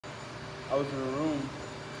I was in a room.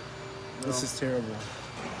 This is terrible.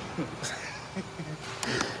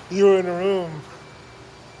 You were in a room.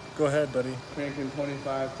 Go ahead, buddy. Cranking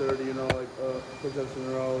 25, 30, push-ups in a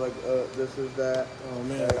row, this is that. Oh,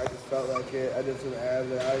 man. Like, I just felt like it. I did some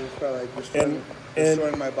abs, and I just felt like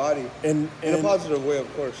destroying my body. In a positive way,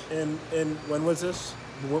 of course. And when was this?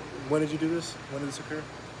 When did you do this? When did this occur?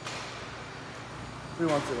 3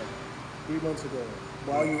 months ago. 3 months ago.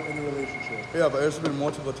 While you were in a relationship. Yeah, but there's been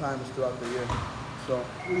multiple times throughout the year. So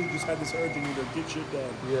you just had this urge in you to get shit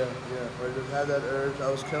done. Yeah. I just had that urge. I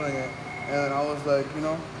was killing it. And then I was like, you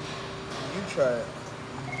try it.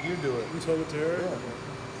 You do it. You told it to her? Yeah.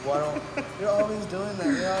 Why don't... You're always doing that.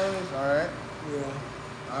 You're always... All right?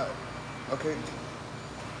 Yeah. Okay.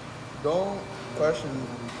 Don't question,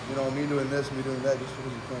 me doing this, me doing that, just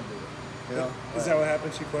because you can't do it. Is that what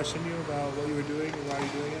happened? She questioned you about what you were doing and why you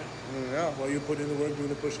were doing it? Yeah. While you were putting in the work, doing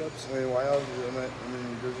the push-ups? Why else?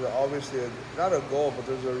 There's obviously not a goal, but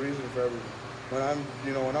there's a reason for everything. When I'm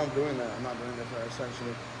doing that, I'm not doing it for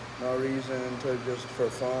essentially no reason to just for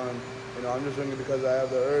fun. I'm just doing it because I have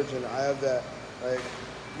the urge and I have that, like...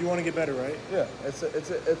 You want to get better, right? Yeah. It's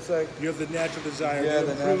like... You have the natural desire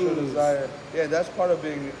to improve. Natural desire. Yeah, that's part of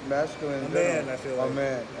being masculine. A man, I feel like. A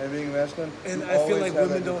man. And being masculine. And I feel like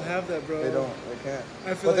women don't have that, bro. They don't. They can't.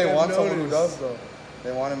 But they want someone who does, though.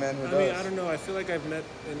 They want a man who does. I mean, I don't know. I feel like I've met,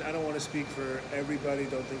 and I don't want to speak for everybody.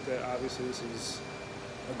 Don't think that obviously this is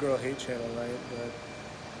a girl hate channel, right?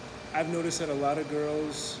 But I've noticed that a lot of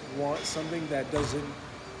girls want something that doesn't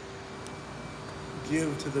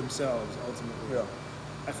give to themselves, ultimately. Yeah.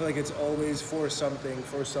 I feel like it's always for something,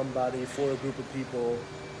 for somebody, for a group of people,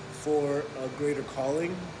 for a greater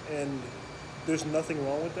calling. And there's nothing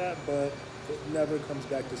wrong with that, but it never comes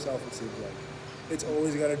back to self, it seems like. It's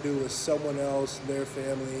always got to do with someone else, their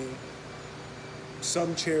family,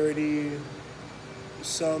 some charity,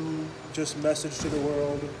 some just message to the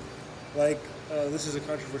world. Like, this is a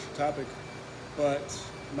controversial topic, but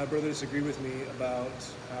my brother disagreed with me about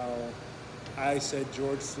how I said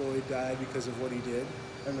George Floyd died because of what he did.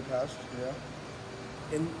 In the past,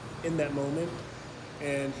 yeah. In that moment,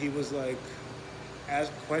 and he was like,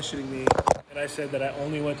 questioning me, and I said that I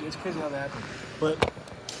only went to, it's crazy how that happened, but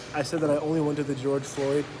I said that I only went to the George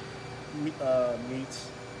Floyd not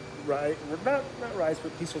riots,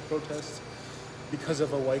 but peaceful protests because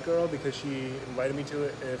of a white girl, because she invited me to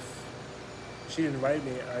it. If she didn't invite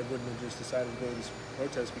me, I wouldn't have just decided to go to this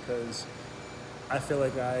protest, because I feel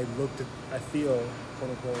like I feel,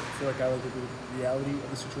 quote unquote, like I looked at the reality of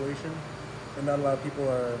the situation, and not a lot of people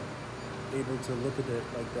are able to look at it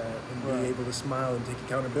like that and be able to smile and take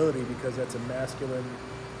accountability, because that's a masculine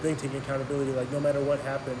thing, taking accountability. Like, no matter what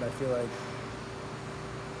happened, I feel like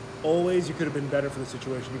always you could have been better for the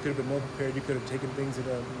situation. You could have been more prepared. You could have taken things in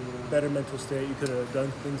a better mental state. You could have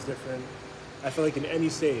done things different. I feel like in any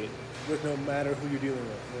state, with no matter who you're dealing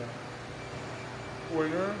with.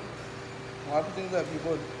 Yeah. One of the things that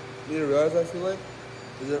people need to realize, I feel like,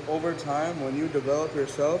 is that over time, when you develop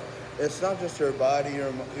yourself, it's not just your body,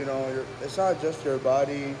 it's not just your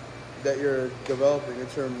body that you're developing,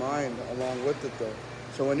 it's your mind along with it, though.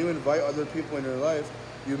 So when you invite other people in your life,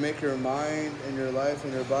 you make your mind and your life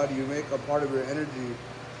and your body, you make a part of your energy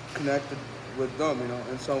connected with them,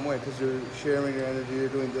 in some way, because you're sharing your energy, you're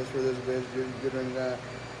doing this for this bitch, you're doing that.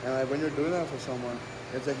 And like, when you're doing that for someone,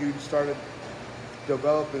 it's like you started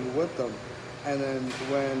developing with them. And then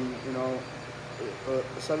when,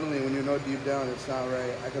 suddenly when you know deep down it's not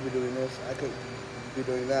right, I could be doing this, I could be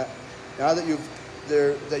doing that. Now that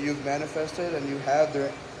you've manifested and you have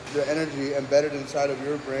their energy embedded inside of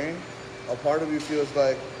your brain, a part of you feels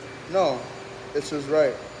like, no, this is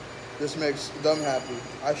right. This makes them happy.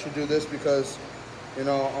 I should do this because,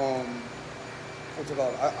 what's it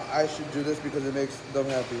called? I should do this because it makes them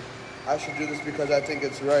happy. I should do this because I think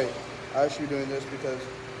it's right. I should be doing this because...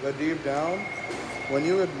 But deep down, when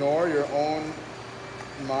you ignore your own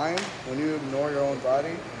mind, when you ignore your own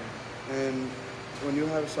body, and when you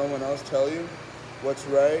have someone else tell you what's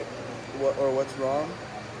right or what's wrong,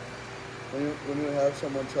 when you have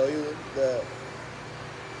someone tell you that,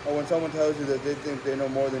 or when someone tells you that they think they know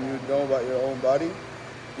more than you know about your own body,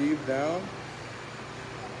 deep down,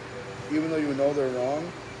 even though you know they're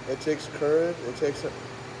wrong, it takes courage, it takes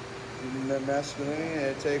masculinity, and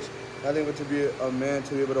it takes nothing but to be a man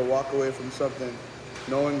to be able to walk away from something,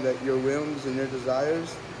 knowing that your whims and your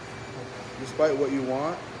desires, despite what you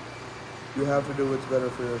want, you have to do what's better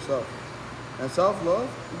for yourself. And self-love,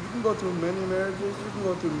 you can go through many marriages, you can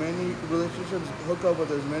go through many relationships, hook up with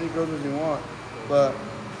as many girls as you want, but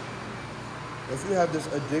if you have this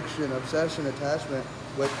addiction, obsession, attachment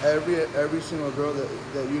with every single girl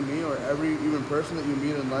that you meet, or every even person that you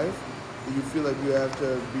meet in life, you feel like you have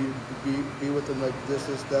to be with them like this,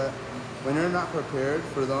 that. When you're not prepared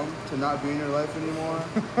for them to not be in your life anymore,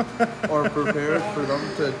 or prepared for them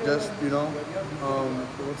to just,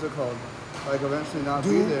 what's it called? Like eventually not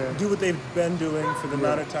be there. Do what they've been doing for the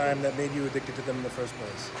amount of time that made you addicted to them in the first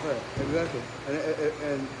place. Right, exactly.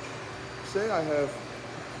 And say I have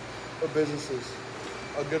businesses,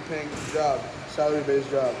 a good paying job,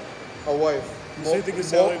 salary-based job, a wife. So you think a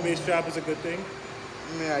salary-based job is a good thing?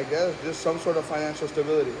 I mean, I guess just some sort of financial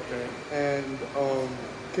stability. Okay. And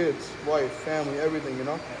kids, wife, family, everything,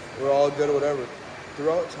 we're all good or whatever.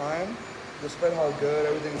 Throughout time, despite how good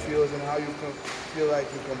everything feels and how you feel like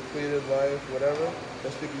you completed life, whatever,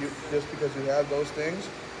 just because you have those things,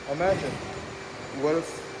 imagine, what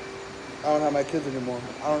if I don't have my kids anymore?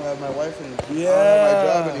 I don't have my wife anymore. Yeah. I don't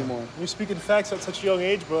have my job anymore. You're speaking facts at such a young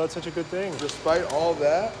age, bro. That's such a good thing. Despite all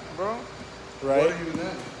that, bro, right? What are you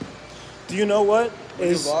then? Do you know what when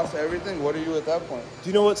you've lost everything, what are you at that point? Do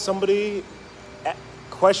you know what somebody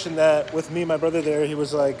questioned that with me, my brother there? He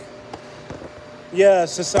was like, yeah,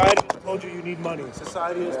 society has told you need money.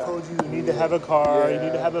 Society has told you need to have a car, you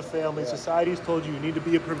need to have a family. Society's told you need to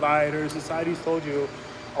be a provider. Society's told you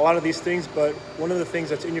a lot of these things, but one of the things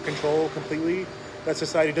that's in your control completely that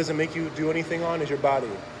society doesn't make you do anything on is your body.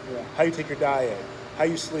 Yeah. How you take your diet, how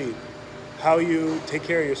you sleep, how you take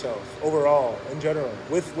care of yourself overall, in general,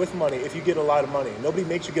 with money, if you get a lot of money. Nobody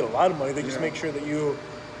makes you get a lot of money. They just make sure that you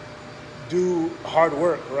do hard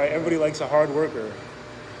work, right? Everybody likes a hard worker.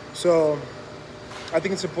 So I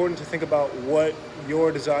think it's important to think about what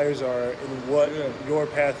your desires are and what your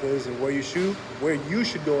path is and where you should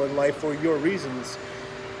go in life for your reasons,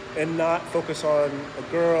 and not focus on a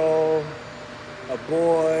girl, a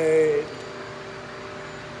boy.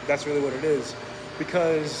 That's really what it is.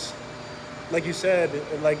 Because like you said,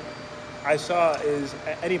 and like I saw, is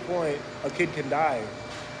at any point a kid can die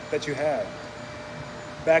that you had.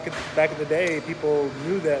 Back in the day, people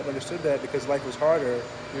knew that, understood that, because life was harder.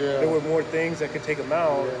 Yeah. There were more things that could take them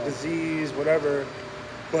out, disease, whatever.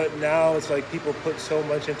 But now it's like people put so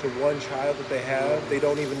much into one child that they have, they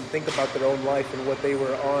don't even think about their own life and what they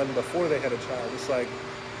were on before they had a child. It's like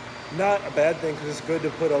not a bad thing, because it's good to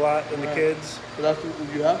put a lot into kids. But that's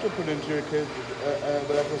what you have to put into your kids.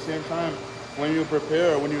 But at the same time, when you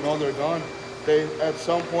prepare, when you know they're gone, they at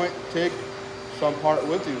some point take some part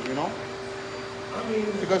with you, I mean,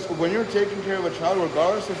 because when you're taking care of a child,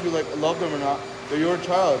 regardless if you love them or not, they're your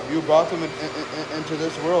child. You brought them into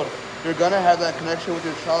this world. You're gonna have that connection with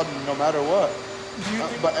your child no matter what.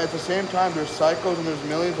 But at the same time, there's psychos and there's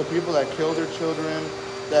millions of people that kill their children,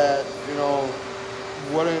 that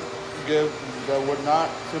would not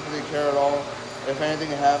simply care at all. If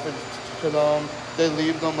anything happens to them, they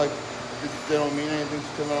leave them like they don't mean anything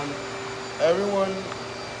to them. Everyone,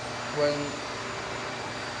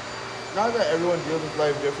 not that everyone deals with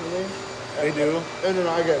life differently. They do. No,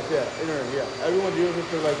 I guess, yeah. Everyone deals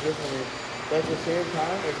with their life differently. But at the same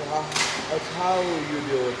time, it's how you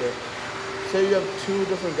deal with it. Say you have two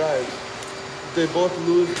different guys. They both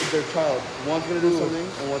lose their child. One's going to do something,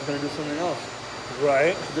 and one's going to do something else.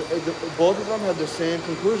 Right. Both of them have the same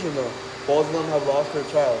conclusion, though. Both of them have lost their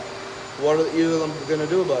child. What are either of them going to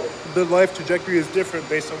do about it? The life trajectory is different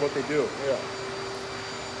based on what they do. Yeah.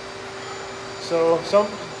 So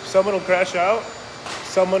someone will crash out.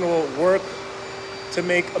 Someone will work to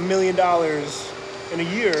make $1 million in a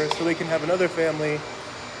year so they can have another family,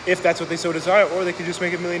 if that's what they so desire, or they could just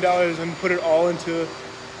make $1 million and put it all into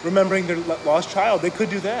remembering their lost child. They could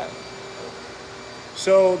do that.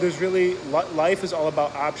 So there's really, life is all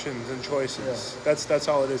about options and choices. Yeah. That's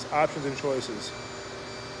all it is, options and choices.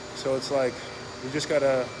 So it's like, you just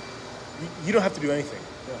gotta, you don't have to do anything.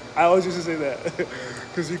 Yeah. I always used to say that,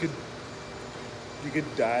 because you could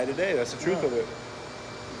die today. That's the truth of it.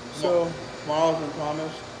 So tomorrow's been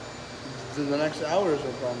promised. The next hour is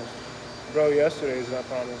promised. Bro, yesterday is not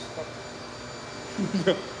promised.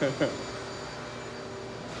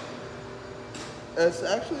 It's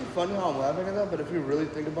actually funny how I'm laughing at that, but if you really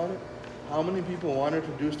think about it, how many people wanted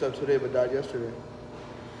to do stuff today but died yesterday?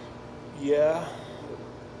 Yeah,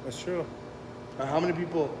 that's true. And how many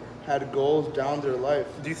people had goals down their life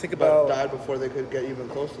but died before they could get even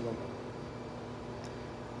close to them?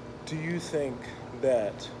 Do you think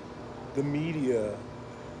that the media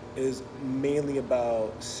is mainly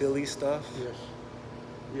about silly stuff?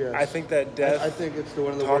 Yes. I think that death. I think it's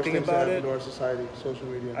one of the worst things that happen to our society, social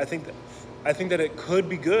media. I think that it could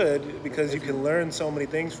be good because you can learn so many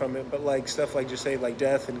things from it, but like stuff like just say like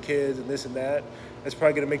death and kids and this and that, it's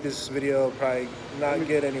probably gonna make this video probably not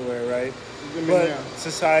get anywhere, right? But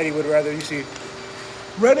society would rather you see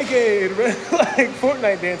renegade, like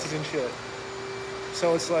Fortnite dances and shit.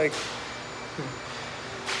 So it's like,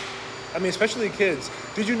 I mean, especially kids.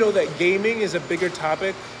 Did you know that gaming is a bigger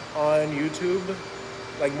topic on YouTube?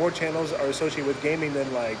 Like, more channels are associated with gaming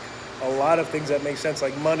than, like, a lot of things that make sense,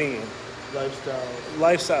 like money,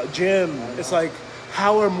 lifestyle, gym. It's like,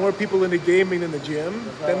 how are more people into gaming than the gym?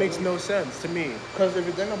 That makes no sense to me. Because if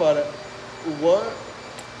you think about it, what?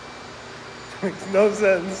 Makes no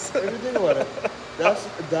sense. If you think about it,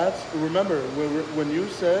 that's. Remember when you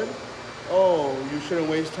said, "Oh, you shouldn't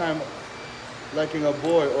waste time liking a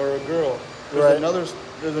boy or a girl." There's another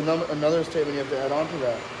statement you have to add on to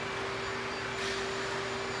that.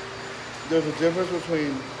 There's a difference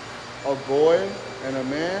between a boy and a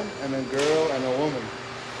man and a girl and a woman.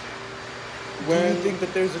 Do you think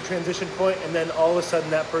that there's a transition point and then all of a sudden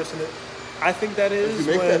that person I think that is if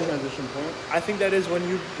you make that transition point. I think that is when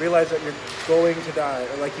you realize that you're going to die,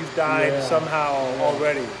 or like you've died somehow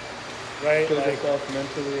already. Right? Kill like, yourself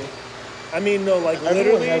mentally. I mean, no, like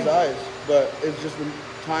everyone literally has eyes, but it's just the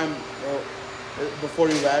time before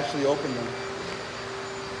you actually open them.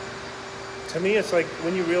 To me, it's like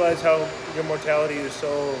when you realize how your mortality is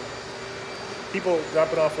so... People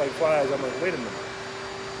dropping off like flies, I'm like, wait a minute.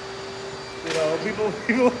 You know,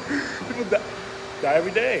 people die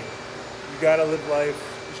every day. You gotta live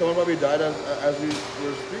life. Someone probably died as we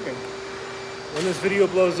were speaking. When this video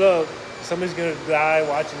blows up, somebody's gonna die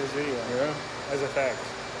watching this video. Yeah. As a fact.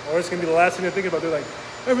 Or it's gonna be the last thing they're thinking about. They're like,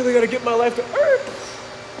 I really gotta get my life to Earth.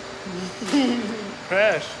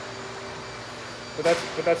 Crash. But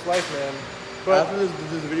that's life, man. But after this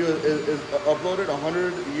video is uploaded,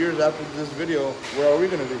 100 years after this video, where are we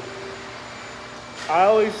gonna be? I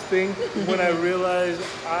always think when I realize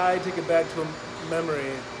I take it back to a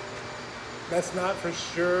memory, that's not for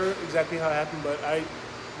sure exactly how it happened, but I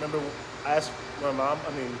remember I asked my mom,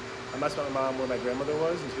 I asked my mom where my grandmother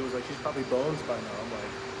was, and she was like, she's probably bones by now. I'm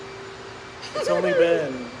like, it's only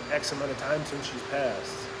been X amount of time since she's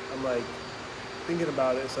passed. I'm like, thinking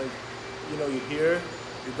about it, it's like, you know, you're here,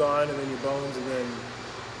 you're gone, and then you're bones, and then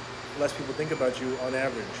less people think about you on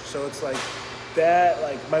average. So it's like that,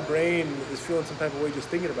 like my brain is feeling some type of way just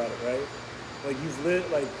thinking about it, right? Like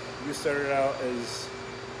you started out as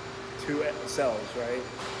two cells, right?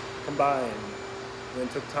 Combined, and then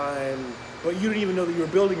took time, but you didn't even know that you were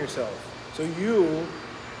building yourself. So you,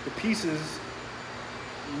 the pieces,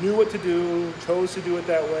 knew what to do, chose to do it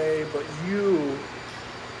that way, but you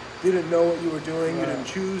didn't know what you were doing, you didn't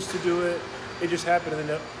choose to do it. It just happened, and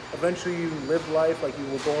then eventually you lived life like you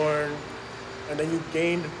were born, and then you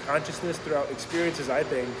gained consciousness throughout experiences, I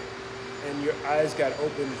think, and your eyes got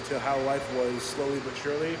opened to how life was slowly but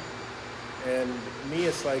surely. And me,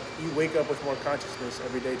 it's like you wake up with more consciousness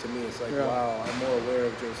every day. To me, it's like, wow, I'm more aware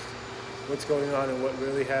of just what's going on and what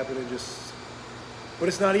really happened, and just, but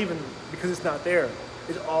it's not even, because it's not there.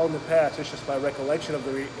 It's all in the past. It's just my recollection of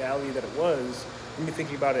the reality that it was, and me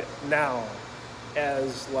thinking about it now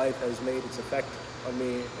as life has made its effect on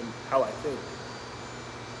me and how I think.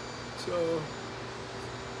 So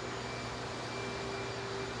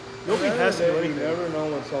nobody has to do anything. You never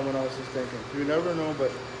know what someone else is thinking. You never know,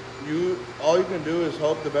 but all you can do is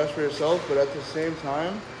hope the best for yourself, but at the same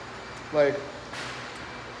time, like,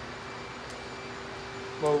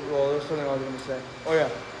 well, there's something I was going to say. Oh yeah,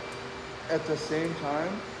 at the same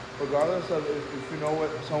time, regardless of if you know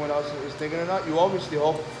what someone else is thinking or not, you obviously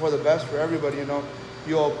hope for the best for everybody. You know,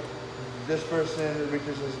 you hope this person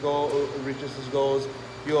reaches his goals.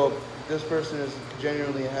 You hope this person is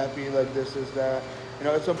genuinely happy, like this is that. You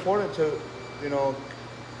know, it's important to, you know,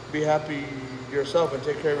 be happy yourself and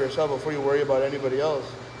take care of yourself before you worry about anybody else.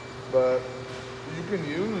 But you can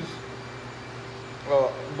use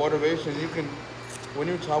motivation. You can, when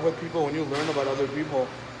you talk with people, when you learn about other people,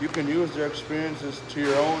 you can use their experiences to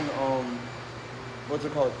your own, what's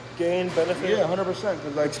it called? Gain, benefit? Yeah, 100%.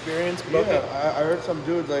 Cause like, experience? Yeah, I heard some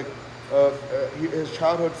dude, like, his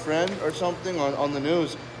childhood friend or something on the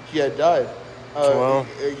news, he had died. Wow.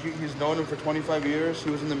 He's known him for 25 years. He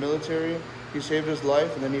was in the military. He saved his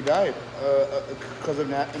life, and then he died because of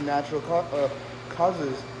natural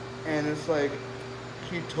causes. And it's like,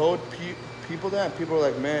 he told people that, and people were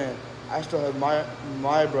like, man, I still have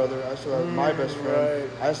my brother. I still have my best friend.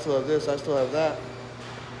 Right. I still have this. I still have that.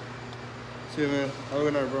 See you, man. Have a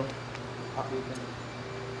good night, bro.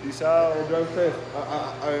 Peace out. Drive safe.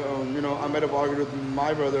 I might have argued with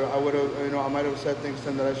my brother. I would have, I might have said things to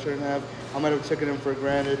him that I shouldn't have. I might have taken him for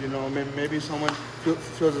granted. Maybe someone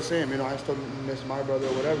feels the same. I still miss my brother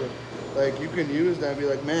or whatever. Like, you can use that and be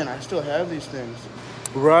like, man, I still have these things.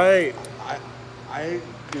 Right.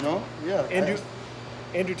 Yeah.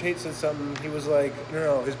 Andrew Tate said something. He was like,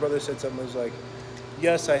 no, his brother said something. He was like,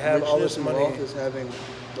 yes, I have all this money. Wealth is having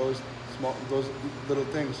those little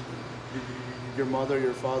things. Your mother,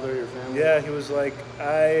 your father, your family? Yeah, he was like,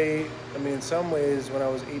 I mean, in some ways, when I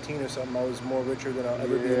was 18 or something, I was more richer than I'll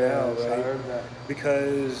ever be now, Yes, right? I heard that.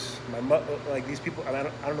 Because like these people, I don't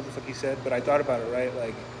know what the fuck he said, but I thought about it, right?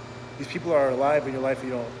 Like, these people are alive in your life,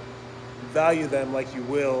 you don't value them like you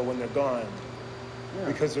will when they're gone. Yeah.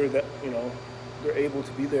 Because they're that, they're able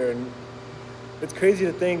to be there. And it's crazy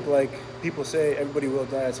to think, like, people say everybody will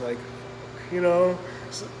die. It's like, in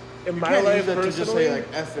You my can't life use that to personally, just say like,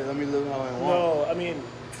 F it, let me live how I want. no, I mean,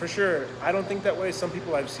 for sure. I don't think that way. Some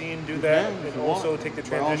people I've seen do that can, if and you also want, take the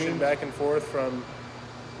by all transition means. back and forth from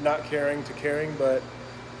not caring to caring. But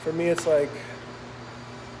for me, it's like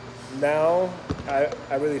now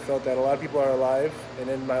I really felt that a lot of people are alive, and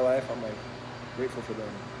in my life, I'm like grateful for them.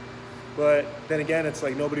 But then again, it's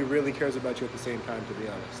like nobody really cares about you at the same time, to be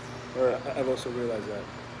honest. Right. I've also realized that.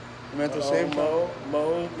 I mean, at the same time,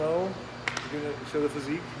 Mo, you gonna show the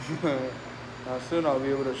physique? soon I'll be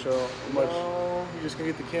able to show how much No, you're just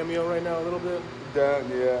gonna get the cameo right now a little bit? down,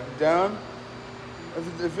 yeah. Down,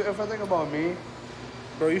 if I think about me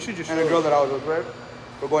Bro, you should just and show the girl it. that I was with, right?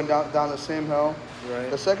 We're going down the same hill.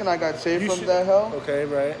 Right. The second I got saved You from should- that hill, Okay,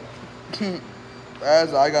 right.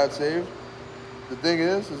 as I got saved, the thing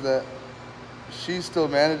is that she's still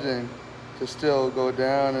managing to still go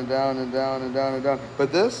down and down and down and down and down.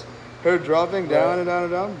 But this, her dropping down Right. and down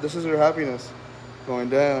and down, this is her happiness. Going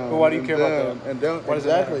down. But why do you and care about down that? And down. Why does it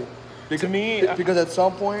exactly. matter? Because, To me, because at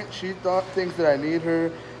some point she thinks that I need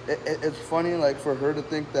her. It's funny, like for her to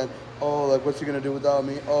think that, oh, like what's he gonna do without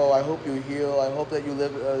me? Oh, I hope you heal. I hope that you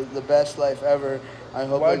live the best life ever. I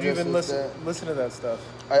hope. Why'd that you this, even this, listen to that stuff?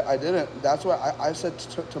 I didn't. That's why I said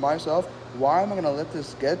to myself, why am I gonna let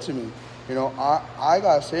this get to me? I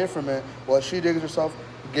got saved from it. While she digs herself,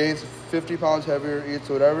 gains 50 pounds heavier, eats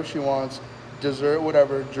whatever she wants, dessert,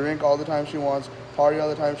 whatever, drink all the time she wants, party all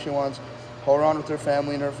the time she wants, hold around with her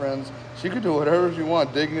family and her friends. She could do whatever she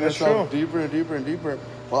wants, digging That's herself true. deeper and deeper and deeper.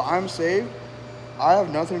 While I'm saved, I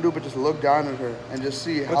have nothing to do but just look down at her and just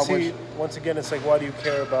see how But see, much. once again, it's like, why do you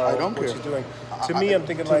care about I don't what care. she's doing? To me, I'm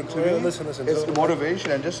thinking like, to me, listen. It's so,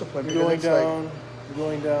 motivation and discipline. You're because going it's like- down, you're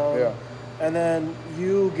going down. Yeah. And then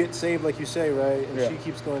you get saved, like you say, right? And Yeah. she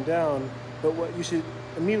keeps going down. But what you should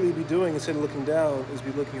immediately be doing instead of looking down is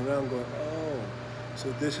be looking around going, oh,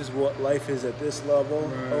 so this is what life is at this level?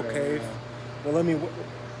 Right, Okay. yeah. Well,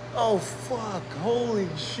 oh, fuck. Holy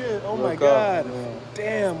shit. Oh, my Look God. up, yeah.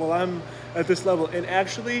 Damn. Well, I'm at this level. And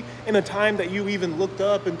actually, in a time that you even looked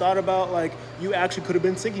up and thought about, like, you actually could have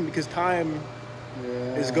been sinking because time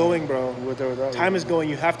Yeah. is going, bro. With or without Time you. is going.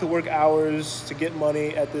 You have to work hours to get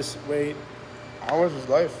money at this rate, Ours is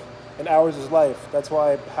life. and hours is life. That's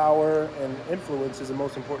why power and influence is the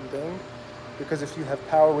most important thing. Because if you have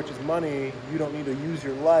power, which is money, you don't need to use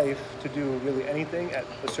your life to do really anything at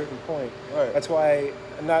a certain point. Right. That's why,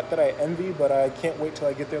 not that I envy, but I can't wait till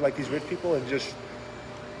I get there like these rich people and just,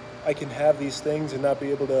 I can have these things and not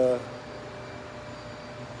be able to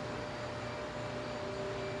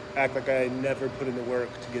act like I never put in the work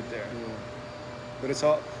to get there. But it's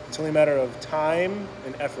only a matter of time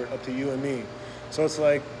and effort up to you and me. So it's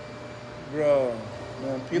like, bro,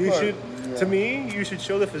 Man, to me, you should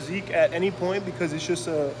show the physique at any point because it's just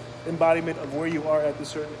a embodiment of where you are at this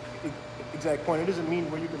certain exact point. It doesn't mean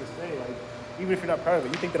where you're gonna stay. Like, even if you're not proud of it,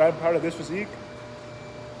 you think that I'm proud of this physique?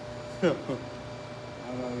 I don't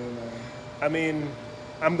know, man. I mean,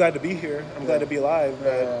 I'm glad to be here. I'm glad to be alive,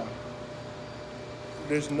 but Yeah.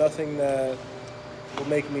 there's nothing that will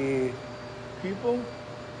make me People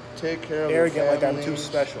take care of arrogant, their like I'm too families,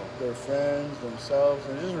 special. their friends, themselves,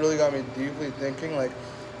 and it just really got me deeply thinking. Like,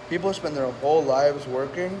 people spend their whole lives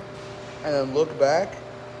working, and then look back,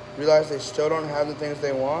 realize they still don't have the things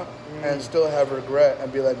they want, and still have regret,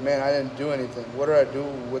 and be like, man, I didn't do anything. What did I do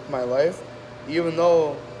with my life? Even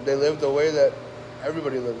though they lived the way that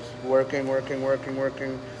everybody lives, working.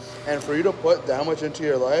 And for you to put that much into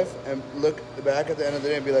your life and look back at the end of the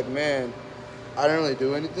day and be like, man, I didn't really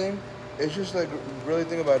do anything. It's just like, really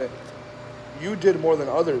think about it. You did more than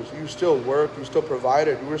others. You still worked. You still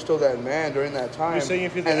provided. You were still that man during that time. You're saying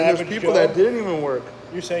if you're the and then there's average people Joe? that didn't even work.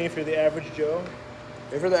 You're saying if you're the average Joe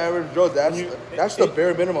If you're the average Joe, that's the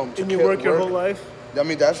bare minimum. and you work your whole life, I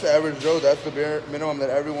mean, that's the average Joe. That's the bare minimum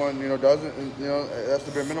that everyone doesn't. That's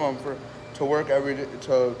the bare minimum to work every day,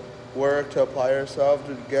 to work, to apply yourself,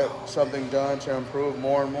 to get something done, to improve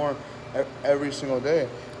more and more every single day.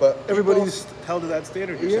 But everybody's held to that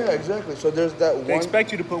standard. you're yeah, saying. exactly. So there's that one. They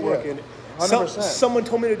expect you to put work yeah, in. 100%. Someone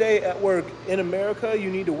told me today at work, in America, you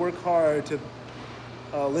need to work hard to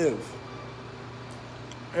live.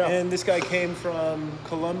 Yeah. And this guy came from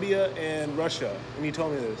Colombia and Russia, and he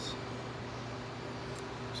told me this.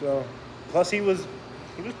 So, plus he was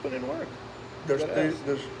You just put in work. There's Gotta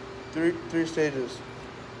three. ask. There's three stages.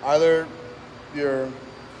 Either you're,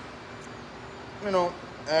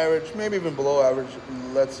 average, maybe even below average,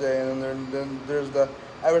 let's say, and then there's the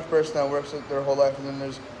average person that works it their whole life, and then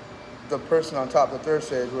there's the person on top, the third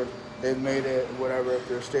stage, where they've made it, whatever, if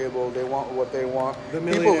they're stable, they want what they want. The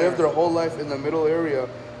People millionaire. live their whole life in the middle area,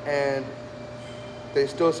 and they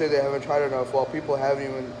still say they haven't tried enough, while people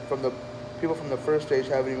from the first stage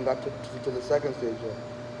haven't even got to the second stage yet.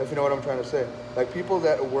 If you know what I'm trying to say. Like people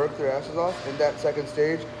that work their asses off in that second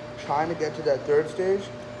stage, trying to get to that third stage.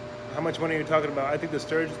 How much money are you talking about? I think the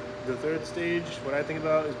third stage, what I think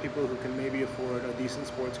about is people who can maybe afford a decent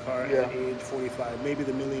sports car Yeah. at age 45. Maybe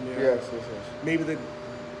the millionaire. Yes. Maybe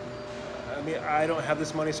I don't have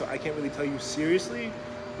this money, so I can't really tell you seriously,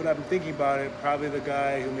 but I'm thinking about it. Probably the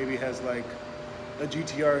guy who maybe has like a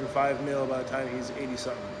GTR and 5 mil by the time he's 80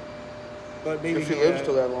 something. But maybe If he lives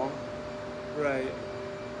till that long. Right.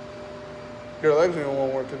 Your legs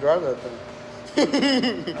won't work to drive that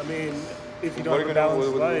thing. I mean, if you What don't are have a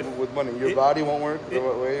balanced do life, with money? Your body won't work the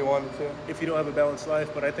way you want it to. if you don't have a balanced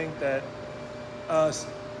life. But I think that, I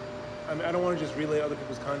mean, I don't want to just relay other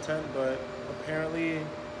people's content, but apparently,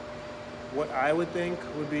 what I would think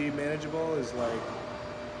would be manageable is like,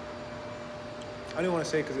 I don't want to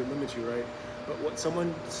say because it limits you, right? But what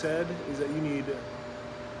someone said is that you need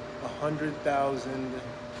 100,000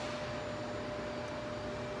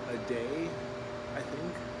 a day, I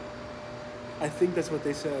think. I think that's what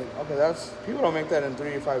they said. Okay, people don't make that in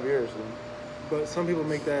 3 to 5 years. Dude. But some people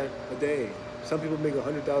make that a day. Some people make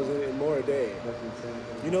 100,000 and more a day. That's insane.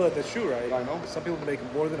 You know that that's true, right? I know. Some people make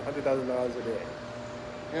more than $100,000 a day.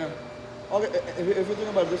 Yeah. Okay, if you think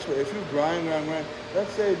about it this way, if you grind,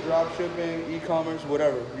 let's say drop shipping, e-commerce,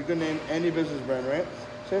 whatever, you can name any business brand, right?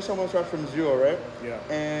 Say someone starts from zero, right? Yeah.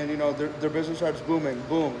 And their business starts booming,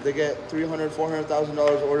 boom, they get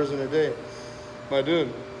 $300,000-$400,000 orders in a day. My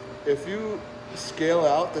dude, if you scale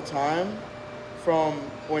out the time from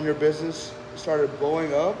when your business started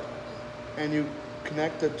blowing up, and you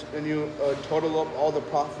connect it and you total up all the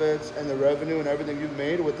profits and the revenue and everything you've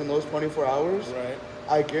made within those 24 hours, Right.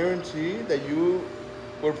 I guarantee that you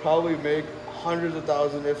would probably make hundreds of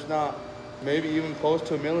thousands, if not maybe even close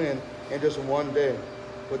to $1 million in just one day,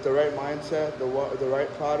 with the right mindset, the right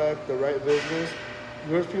product, the right business.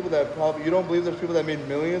 There's people that you don't believe there's people that made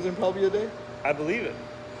millions in probably a day? I believe it.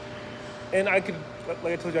 And I could,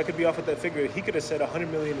 like I told you, I could be off with that figure. He could have said 100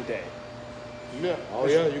 million a day. Yeah. Oh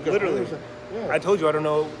yeah, you could Literally. 100%. Yeah. I told you I don't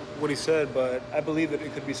know what he said, but I believe that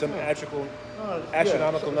it could be some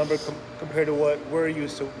astronomical number compared to what we're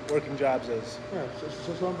used to working jobs as. Yeah,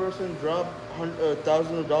 so some person dropped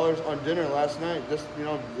thousands of dollars on dinner last night,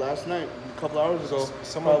 last night, a couple hours ago.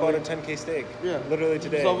 Someone probably, bought a 10K steak. Yeah. Literally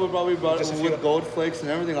today. Someone probably bought Just it a few- with gold flakes and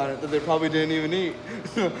everything on it that they probably didn't even eat.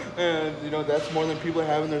 And, that's more than people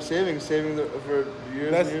have in their savings, for years and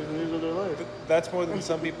years and years of their life. That's more than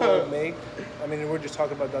some people make. I mean, we're just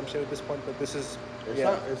talking about dumb shit at this point, but this is,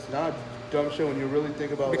 It's not dumb shit when you really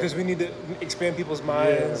think about it. because we need to expand people's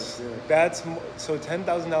minds. Yeah. That's so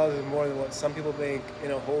 $10,000 is more than what some people make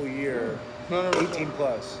in a whole year. No. 18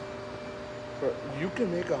 plus. Bro, you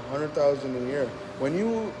can make 100,000 a year. When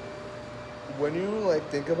you like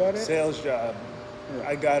think about it. Sales job. Yeah.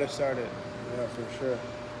 I gotta start it. Yeah, for sure.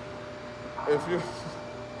 If you,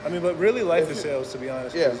 I mean, but really, life If is you- sales, to be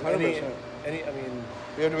honest. Yeah, 'cause 100%. I mean,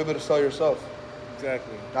 you have to be able to sell yourself,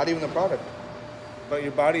 exactly. not even the product. But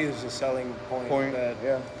your body is a selling point that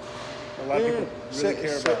Yeah. a lot of people really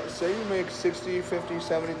care about. Say you make 60, 50,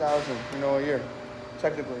 70,000, a year.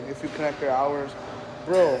 Technically, if you connect your hours,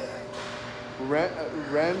 bro. Rent,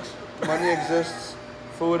 money exists,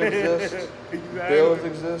 food exists, Exactly. bills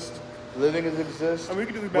exist, living exist. I mean, we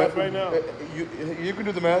can do the math right now. You can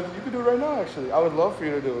do the math. You can do it right now. Actually, I would love for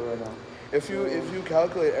you to do it right now. If you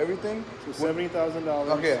calculate everything. So $70,000.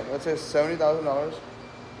 Okay, let's say $70,000.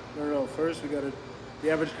 No. First, we gotta. The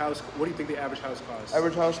average house. What do you think the average house costs?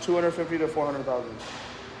 Average house 250 to 400,000.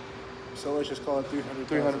 So let's just call it 300,000.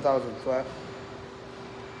 300,000 flat.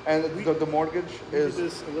 And the mortgage We did is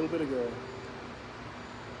this a little bit ago.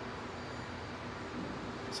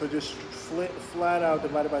 So just flat out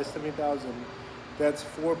divided by 70,000, that's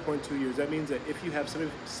 4.2 years. That means that if you have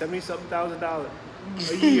 $70-something thousand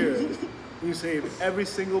a year, you save every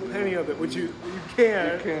single penny of it, which you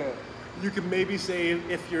can't. You can maybe save,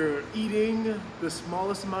 if you're eating the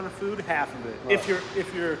smallest amount of food, half of it. Right.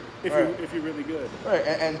 If you're really good. right.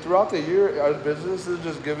 And throughout the year, our businesses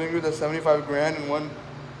just giving you the 75 grand in one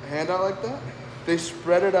handout like that. They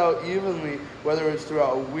spread it out evenly, whether it's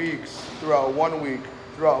throughout weeks, throughout 1 week,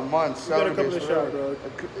 throughout months. You gotta come to Saturdays, the shop, whatever.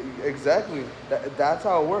 bro. Exactly. That's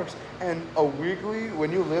how it works. And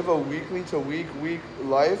when you live a weekly to week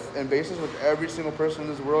life and basis, which every single person in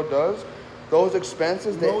this world does, those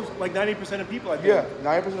expenses, Most, like 90% of people, I think. yeah,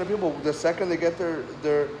 90% of people, the second they get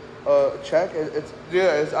their check, it's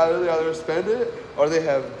either spend it or they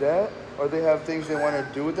have debt or they have things they want to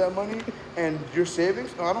do with that money. And your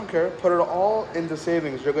savings, no, I don't care. Put it all into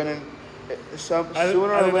savings. You're gonna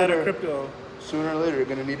sooner or later. Crypto. Sooner or later, you're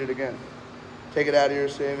gonna need it again. Take it out of your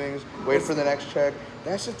savings. Wait for the next check.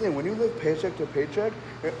 That's the thing. When you live paycheck to paycheck,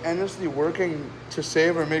 you're endlessly working to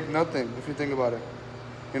save or make nothing. If you think about it.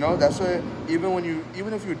 You know, that's why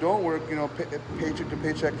even if you don't work, you know, paycheck to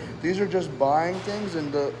paycheck, these are just buying things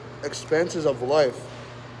and the expenses of life.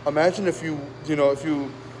 Imagine if you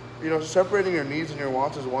separating your needs and your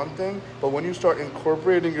wants is one thing, but when you start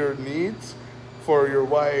incorporating your needs for your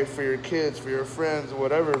wife, for your kids, for your friends,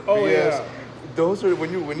 whatever, those are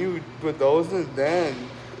when you put those in, then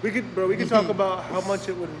we could talk about how much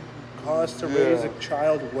it would cost to raise a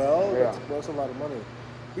child well. Yeah. That's a lot of money.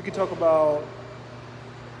 We could talk about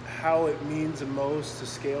how it means the most to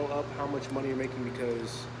scale up how much money you're making,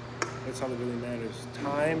 because that's all that really matters.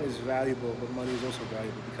 Time is valuable, but money is also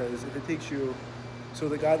valuable, because if it takes you... So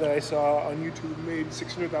the guy that I saw on YouTube made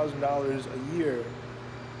 $600,000 a year.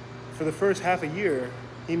 For the first half a year,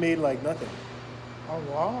 he made like nothing. oh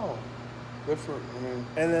wow, good for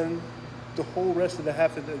And then the whole rest of the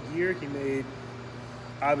half of the year, he made,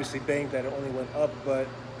 obviously bank that it only went up, but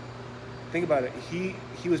think about it. He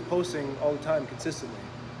was posting all the time consistently.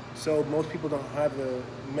 So most people don't have the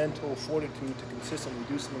mental fortitude to consistently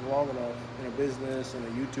do something long enough in a business, in a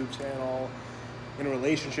YouTube channel, in a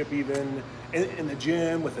relationship, even in the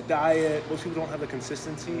gym with a diet. Most people don't have the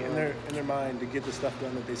consistency in their mind to get the stuff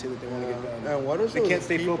done that they say that they want to get done. And what is they can't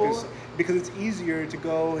stay people? focused because it's easier to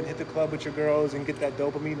go and hit the club with your girls and get that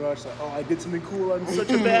dopamine rush. Like, oh, I did something cool. I'm such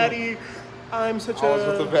a baddie. I'm such I was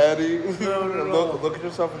with a baddie. No. Look at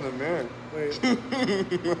yourself in the mirror. Wait,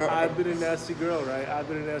 I've been a nasty girl, right? I've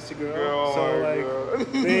been a nasty girl. Oh So my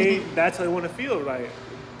God. that's how they want to feel, right?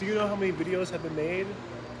 Do you know how many videos have been made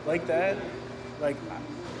like that? Like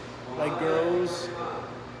girls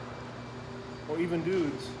or even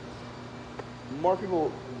dudes. More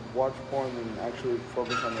people watch porn than actually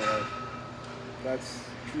focus on their life. That's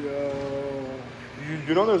yo.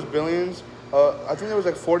 You know there's billions. I think there was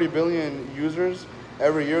like 40 billion users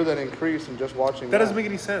every year that increase in just watching. That doesn't make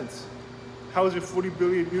any sense. How is there 40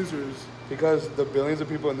 billion users? Because the billions of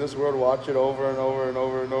people in this world watch it over and over and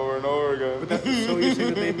over and over and over again. But that's so you're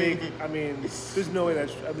saying that they make. I mean, there's no way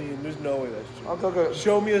that's. I mean, there's no way that's true. I'm talking.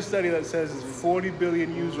 Show me a study that says it's 40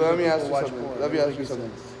 billion users. Let me of ask people you watch something. porn. Let me That ask you makes something.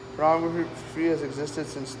 sense. Pornography has existed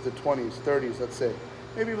since the 20s, 30s, let's say.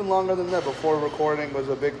 Maybe even longer than that, before recording was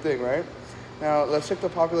a big thing, right? Now, let's check the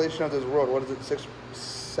population of this world. What is it,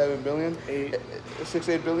 7 billion? 8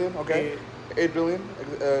 billion, okay? 8 billion,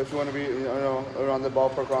 if you want to be, around the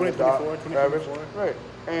ballpark, around the dot, average. Right.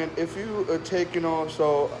 And if you take, it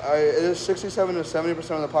is 67 to 70%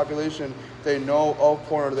 of the population, they know of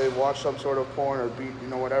porn or they watch some sort of porn or beat,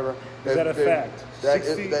 whatever. Is that a fact? That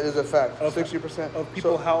is a fact. 60%. Of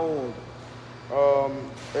people how old?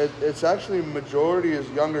 It's actually majority is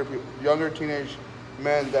younger teenage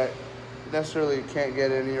men that necessarily can't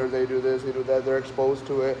get any, or they do this, they do that. They're exposed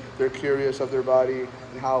to it. They're curious of their body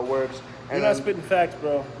and how it works. And You're not spitting facts,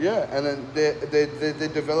 bro. Yeah, and then they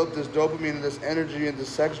develop this dopamine and this energy and this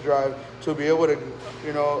sex drive to be able to,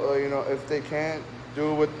 if they can't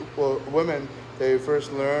do it with women, they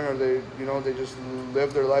first learn or they just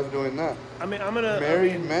live their life doing that. I mean,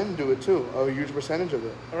 married men do it too. A huge percentage of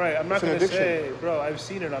it. All right, I'm not It's an gonna addiction. say, bro. I've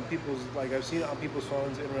seen it on people's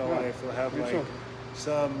phones in real life. They'll have me like too.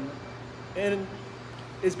 some, and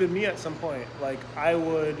it's been me at some point. Like I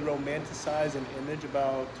would romanticize an image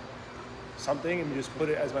about something and just put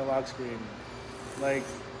it as my lock screen. Like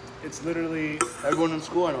it's literally Everyone in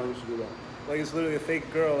school I know used to do that. like it's literally a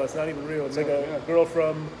fake girl that's not even real. It's like a girl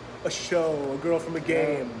from a show, a girl from a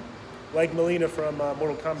game, like Melina from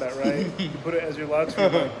Mortal Kombat, right? You put it as your lock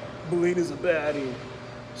screen. Like, Melina's a baddie.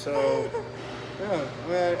 So Yeah, I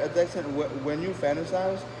mean, at that extent, when you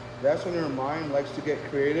fantasize, that's when your mind likes to get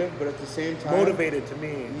creative, but at the same time, motivated to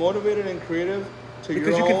me. motivated and creative to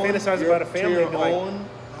Because your you can own, fantasize about a family to your and be like, own "Oh,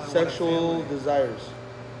 I want a sexual family." desires.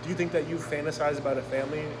 Do you think that you fantasize about a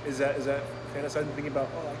family? Is that fantasizing, thinking about,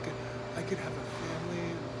 oh, I could have a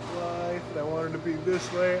family life and I want it to be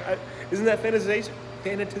this way? Isn't that fantasization?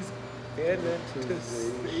 Fantasization.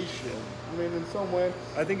 I mean, in some way,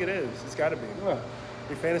 I think it is. It's got to be. yeah.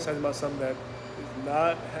 You're fantasizing about something that is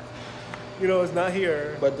not You know, it's not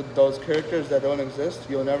here. But those characters that don't exist,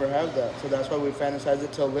 you'll never have that. So that's why we fantasize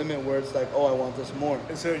it to a limit where it's like, oh, I want this more.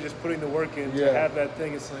 Instead of just putting the work in Yeah. to have that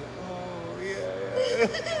thing, it's like, oh, yeah.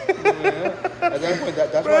 Yeah. At that point,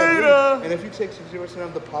 that's why I agree. And if you take 60%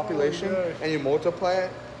 of the population and you multiply it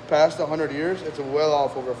past 100 years, it's well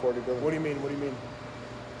off over 40 billion. What do you mean? What do you mean?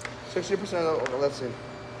 60% of, let's see.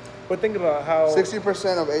 But think about how...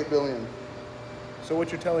 60% of 8 billion. So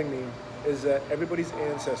what you're telling me is that everybody's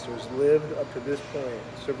ancestors lived up to this point,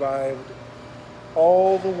 survived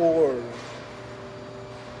all the wars,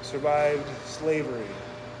 survived slavery,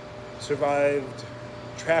 survived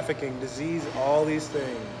trafficking, disease, all these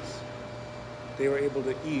things. They were able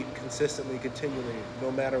to eat consistently, continually,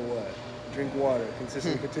 no matter what. Drink water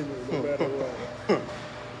consistently, continually, no matter what.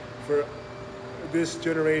 For this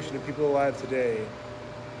generation of people alive today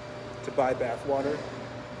to buy bath water,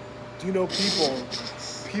 do you know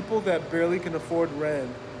people that barely can afford rent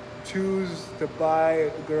choose to buy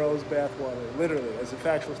a girl's bath water, literally, as a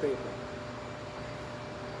factual statement.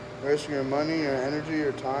 Wasting your money, your energy,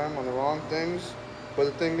 your time on the wrong things. But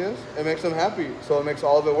the thing is, it makes them happy, so it makes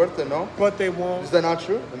all of it worth it, no? But they won't. Is that not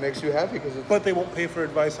true? It makes you happy because But they won't pay for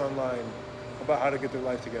advice online about how to get their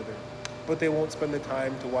life together. But they won't spend the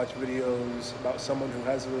time to watch videos about someone who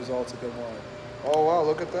has the results that they want. Oh wow,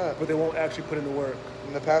 look at that. But they won't actually put in the work.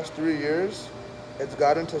 In the past 3 years, it's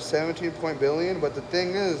gotten to 17 billion, but the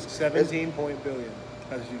thing is... 17 billion,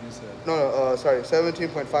 as you just said. Sorry,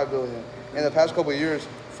 17.5 billion. In the past couple of years,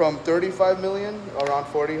 from 35 million, around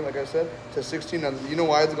 40, like I said, to 16. And you know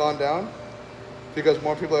why it's gone down? Because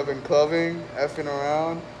more people have been clubbing, effing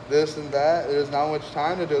around, this and that. There's not much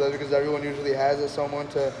time to do that because everyone usually has someone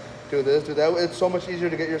to do this, do that. It's so much easier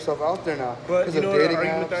to get yourself out there now. But you know what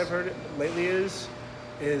argument apps. that I've heard lately is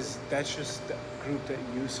that's just the group that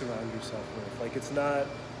you surround yourself with. Like, it's not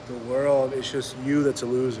the world, it's just you that's a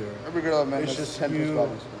loser. Every girl I've met It's has just 10 you.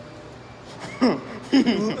 bodies.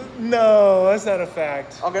 No, that's not a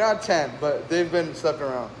fact. Okay, not 10, but they've been slept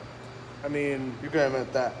around. I mean, You can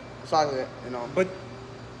admit that. It's not that, you know. but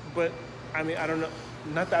I mean, I don't know.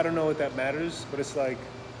 Not that I don't know what that matters, but it's like,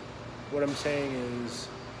 what I'm saying is,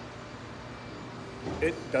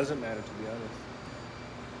 it doesn't matter, to be honest.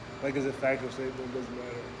 Like, as a factual statement, it doesn't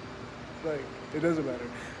matter. Like, it doesn't matter.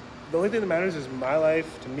 The only thing that matters is my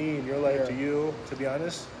life to me and your life to you, to be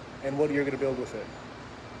honest, and what you're going to build with it.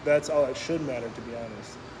 That's all that should matter, to be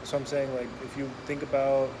honest. So I'm saying, like, if you think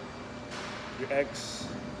about your ex,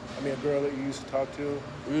 a girl that you used to talk to.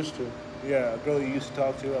 Used to. Yeah, a girl you used to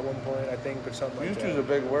talk to at one point, I think, or something like Used that. to is a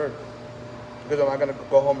big word. Because am I going to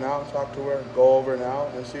go home now, talk to her, go over now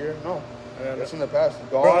and see her? No. That's in the past.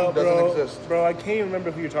 Gone doesn't exist. Bro, I can't even remember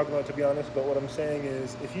who you're talking about, to be honest, but what I'm saying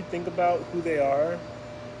is, if you think about who they are,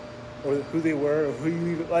 or who they were, or who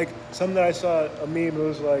you even, like, something that I saw, a meme, it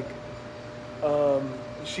was like,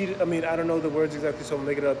 I don't know the words exactly, so I'm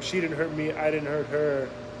making it up. She didn't hurt me, I didn't hurt her.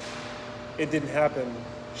 It didn't happen.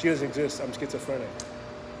 She doesn't exist. I'm schizophrenic.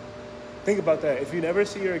 Think about that. If you never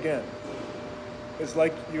see her again, it's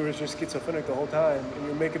like you were just schizophrenic the whole time, and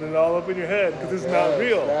you're making it all up in your head because it's not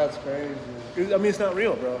real. That's crazy. It's not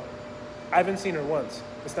real, bro. I haven't seen her once.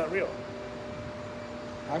 It's not real.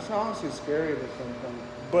 That's honestly scary at some point.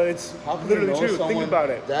 But it's How can literally you know true. Think someone about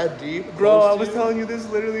it. that deep, Bro, close I to was you? telling you this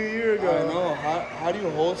literally a year ago. I know. How do you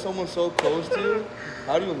hold someone so close to you?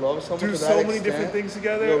 How do you love someone Do to that so many extent? different things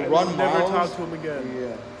together, You'll and run you'll never miles. talk to him again.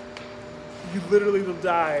 Yeah. You literally will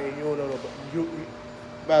die, and you won't know.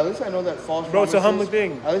 But at least I know that false Bro, it's promises... a humbling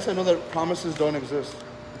thing. At least I know that promises don't exist.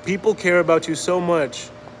 People care about you so much.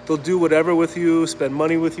 They'll do whatever with you, spend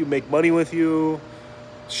money with you, make money with you,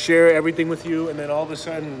 share everything with you, and then all of a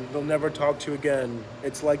sudden, they'll never talk to you again.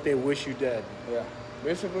 It's like they wish you dead. Yeah.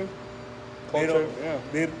 Basically. They Culture, don't,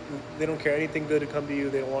 yeah. they don't care anything good to come to you.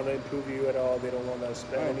 They don't want to improve you at all. They don't want to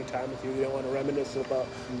spend any time with you. They don't want to reminisce about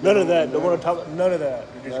none of that. They don't want to talk none of that.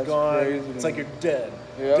 You're just That's gone. crazy to It's me. like you're dead.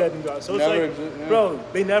 Yep. Dead and gone. So Never it's like, exi- yeah. bro,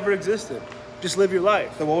 they never existed. Just live your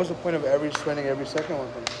life. So what was the point of spending every second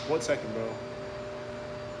with them? What second, bro?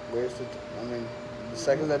 Wasted. The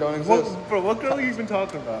seconds that don't exist. What girl are you even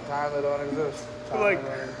talking about? Time that don't exist. Time Like- that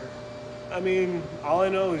don't exist. All I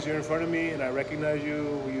know is you're in front of me and I recognize you.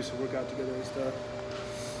 We used to work out together and stuff.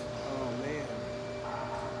 Oh, man.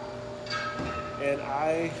 And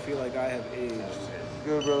I feel like I have aged.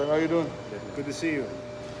 Good, brother. How you doing? Good to see you.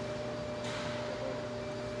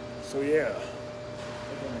 So, yeah.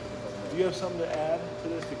 Do you have something to add to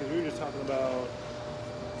this? Because we were just talking about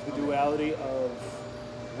the duality of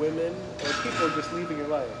women or people just leaving your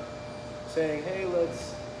life. Saying, hey,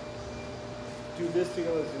 let's do this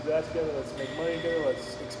together, let's do that together, let's make money together,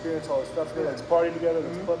 let's experience all this stuff together, let's party together,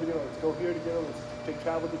 let's club together, let's go here together, let's take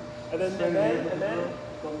travel together. And then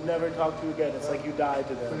they'll never talk to you again. It's like you died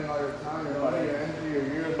to them. Spending all your time, your money, your energy, your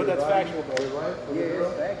years. But that's factual, bro. Your life, Yeah,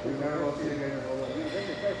 it's factual. You never gonna see it again in your whole life. Yeah, that's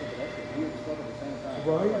factual, but that's a weird stuff at the same time.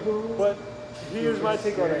 Right, bro? But here's my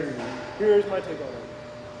take on it. Here's my take on it.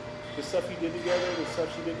 The stuff you did together, the stuff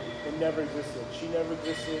she did, it never existed. She never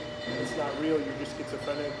existed. It's not real. You're just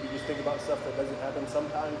schizophrenic. You just think about stuff that doesn't happen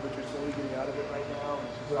sometimes, but you're slowly getting out of it right now. And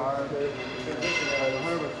it's hard. Transition,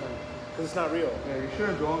 100%. because it's not real. Yeah, you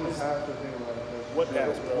shouldn't go on the past to think about it. What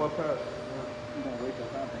past, bro? What past? You don't wait your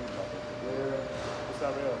time to think about this. Yeah. It's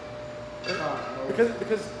not real. It's not. No.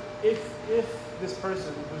 Because if this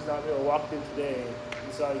person who's not real walked in today and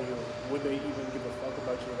saw you, would they even give a fuck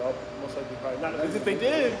about you at all? Most likely probably not. Because if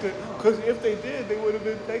they did, they would have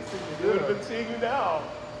been texting you. They would have been seeing you now.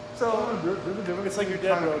 So There's a difference it's like you're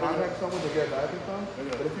between dead, bro. trying to contact someone to get back at them,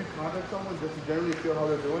 Okay. but if you contact someone just to generally feel how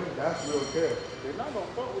they're doing, that's real care. They're not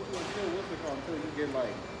gonna fuck with you until you get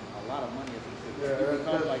like a lot of money or some shit. Yeah, You that's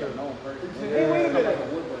become like a true. known person. Hey, You wait a become minute. like a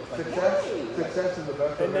Woodward. It's like, Success is the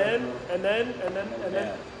best. and then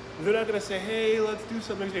Yeah. they're not gonna say, hey, let's do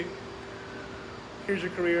something. Say, here's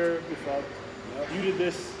your career, you fucked. Yep. You did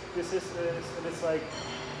this, and it's like,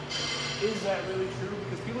 is that really true?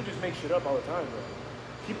 Because people just make shit up all the time, bro.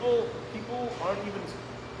 People aren't even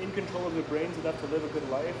in control of their brains enough to live a good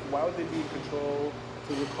life. Why would they be in control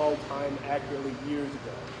to recall time accurately years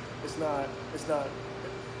ago? It's not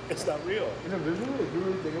real. Individually, if you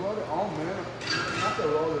really think about it, all men, not that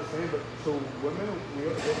we're all the same, but so women,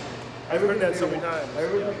 I've heard that so everything many they times. want-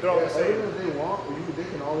 Everything, They're all the same. everything that they want, they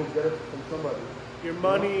can always get it from somebody. Your You know?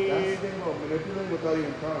 money, That's the thing about manipulating without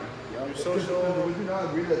even trying. your Because social. would you not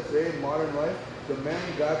agree that today in modern life, the man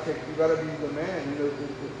you gotta be the man. You know,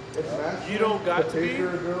 it's masculine. You don't got to take be. care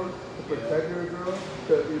of a girl, to protect your girl,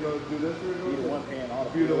 to do this for your girl. Be the one paying all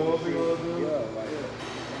the Be the bills one and thing shit. all the bills. Yeah, like.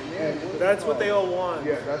 And then That's what they all want.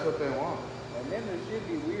 Yeah, that's what they want. And then the shit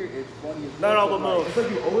be weird. It's funny as Not fuck, all the but, like, most. It's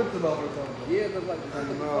like you owe it to them or something. Yeah, because like it's I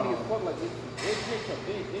know. funny as fuck. Like it takes a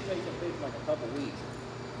bitch like a couple weeks.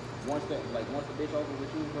 Once the bitch over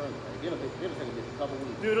with you, bro, like, it'll take a bitch a couple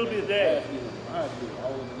weeks. Dude, it'll be a day.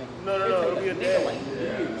 No, it'll be a day.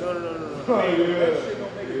 No.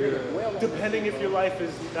 Depending if your life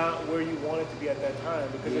is not where you want it to be at that time.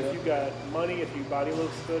 Because if you got money, if your body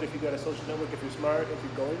looks good, if you got a social network, if you're smart, if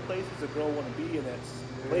you're going places, a girl will want to be in that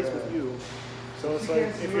place with you. So it's like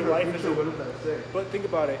if your life is. What does that say? But think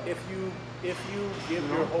about it. If you give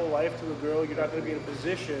your whole life to a girl, you're not going to be in a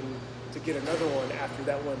position to get another one after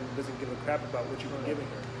that one doesn't give a crap about what you've been giving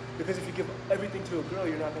her. Because if you give everything to a girl,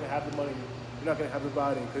 you're not going to have the money. You're not going to have the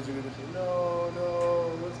body because you're going to say,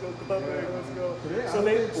 no, let's go clubbing, let's go. So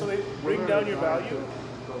they bring down your value,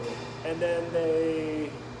 and then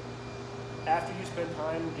after you spend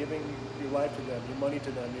time giving your life to them, your money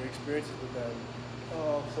to them, your experiences with them,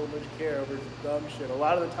 oh, so much care over dumb shit. A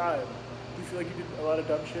lot of the time, do you feel like you did a lot of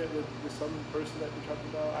dumb shit with some person that you're talking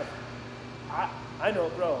about? I know,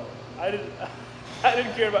 bro. I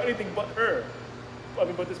didn't care about anything but her. But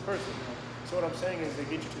this person. So what I'm saying is they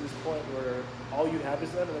get you to this point where all you have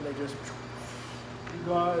is them, and then they just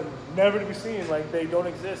gone, never to be seen. Like they don't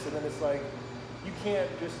exist, and then it's like you can't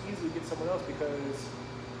just easily get someone else because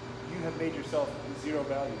you have made yourself zero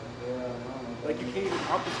value. Like you can't even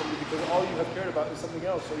talk to somebody because all you have cared about is something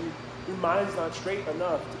else. So your mind's not straight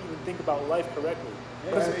enough to even think about life correctly.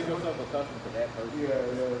 You made yourself accustomed to that person.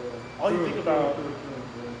 Yeah. All you think about.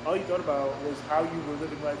 All you thought about was how you were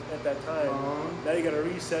living life at that time. Now you got to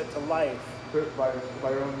reset to life. By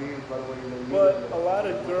your own means, by the way you live. But a lot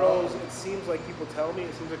of girls, it seems like people tell me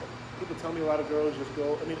a lot of girls just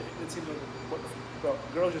go. I mean, it seems like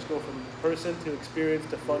girls just go from person to experience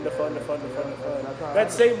to fun to fun to fun to fun to fun.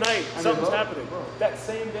 That same night, something's happening. That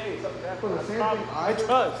same day, something's happening. The same thing I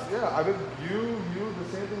trust. Yeah, I mean, you, the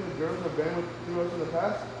same thing that girls have been with us in the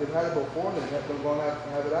past. They've had it before, and they're going to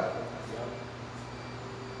have it after.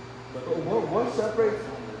 But what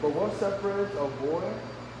separates a boy,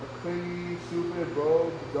 a clingy, stupid,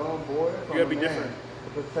 broke, dumb boy from You gotta a be man, different. a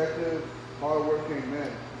protective, hardworking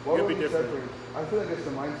man? What You gotta would be be different. separate? I feel like it's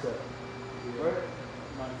the mindset, right?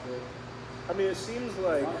 I mean, it seems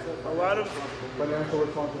like a lot of Financial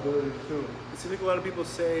responsibilities too. It seems like a lot of people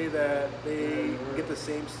say that they get the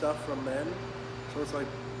same stuff from men. So it's like,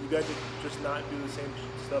 you guys just not do the same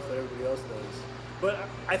stuff that everybody else does. But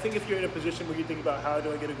I think if you're in a position where you think about how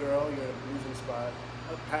do I get a girl, you're in a losing spot,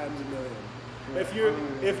 times a million.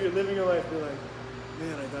 If you're living your life, you're like,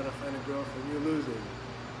 man, I gotta find a girlfriend. You're losing.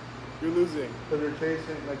 You're losing. Because you're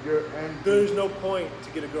chasing, There's no point to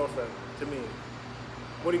get a girlfriend, to me.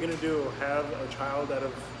 What are you gonna do? Have a child out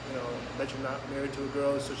of, that you're not married to a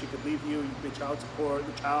girl, so she could leave you. You pay child support.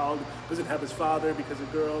 The child doesn't have his father because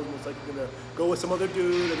of girls. Most likely gonna go with some other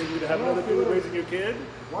dude, and then you're gonna have another dude raising your kid.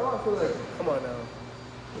 Why do I feel like Come on now.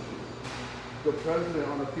 the president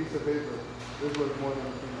on a piece of paper is worth more than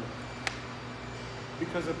a female?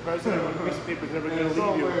 Because the president on a piece of paper is never gonna In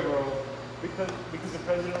some leave you. way, bro. Because the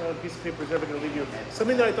president on a piece of paper is never gonna leave you.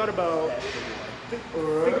 Something that I thought about.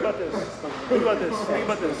 Think about this. Think about this. Think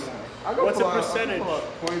about this. I go What's pull a out- I percentage? go pull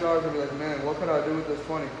out $20 and be like, man, what could I do with this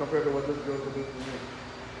 20 compared to what this girl could do for me?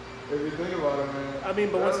 If you think about it, man. I mean,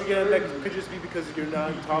 but once that's again, that crazy. could just be because you're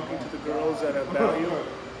not talking to the girls that have value.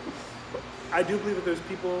 I do believe that there's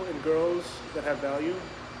people and girls that have value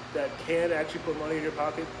that can actually put money in your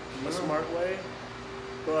pocket a smart way.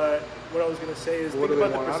 But what I was gonna say is, What think do they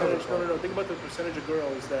about the want out of percentage. it, No. Think about the percentage of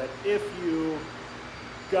girls that if you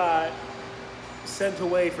got sent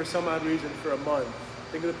away for some odd reason for a month,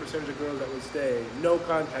 think of the percentage of girls that would stay. No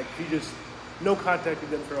contact. You just no contact with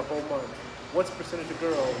them for a whole month. What's the percentage of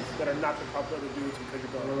girls that are not gonna talk to other dudes because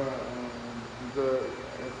you're gone?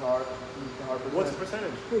 It's hard. It's a hard percentage. What's the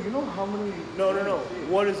percentage? Hey, you know how many? No.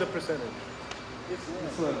 What is the percentage? It's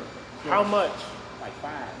Slim. How much? like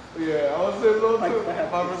 5. Yeah, I was saying low Like too.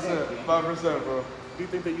 5%. 5%, bro. Do you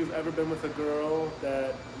think that you've ever been with a girl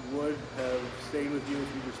that would have stayed with you if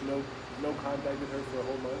you just no contact with her for a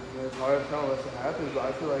whole month? Yeah, it's hard to tell unless it happens, but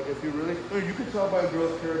I feel like if you really, you can tell by a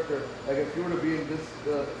girl's character. Like if you were to be in this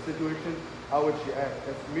situation, how would she act?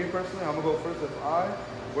 If me personally, I'm gonna go first. If I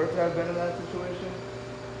were to have been in that situation,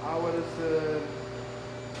 I would have said,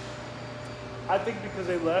 I think because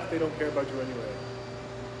they left, they don't care about you anyway.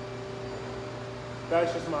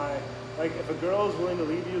 That's just like, if a girl is willing to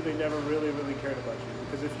leave you, they never really cared about you.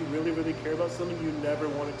 Because if you really care about something, you never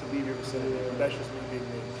wanted to leave your vicinity. That's just me being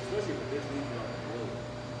me. Especially if this leaves you on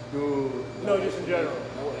the road. dude. No, just in general.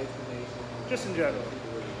 No explanation. Just in general.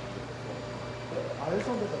 I just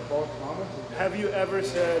don't get the false promises. Have you ever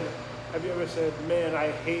said, man,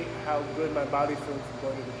 I hate how good my body feels from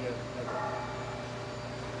going to the gym? Ever?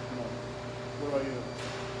 No. What about you?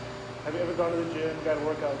 Have you ever gone to the gym, got a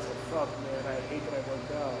workout, and said, fuck, man, I hate that I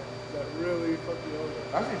worked out? That really fucked me over.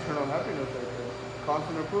 Actually, turn on happiness right there.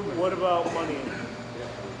 Constant improvement. What about money?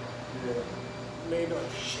 Yeah. Man, no,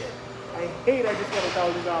 shit. I hate I just got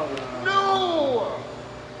 $1,000. No!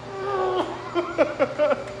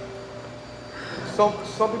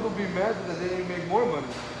 Some people be mad that they didn't make more money,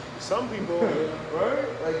 Some people, right?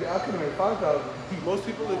 Like I could have made 5,000. most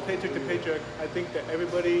people live paycheck to paycheck. I think that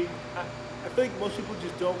everybody, I feel like most people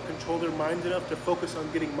just don't control their minds enough to focus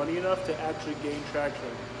on getting money enough to actually gain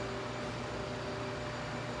traction.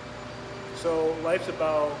 So life's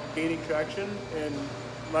about gaining traction and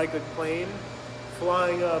like a plane,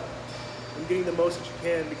 flying up and getting the most that you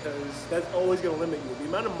can, because that's always going to limit you. The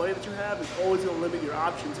amount of money that you have is always going to limit your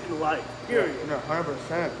options in life, period. Yeah,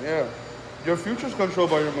 100%. Yeah. Your future's controlled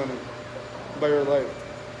by your money, by your life.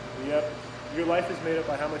 Yep. Your life is made up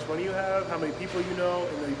by how much money you have, how many people you know,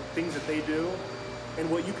 and the things that they do, and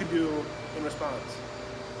what you can do in response.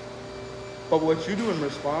 But what you do in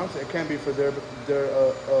response, it can't be for their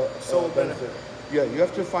Sole benefit. benefit. Yeah, you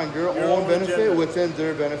have to find your Your own own benefit agenda. within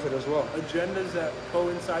their benefit as well. Agendas that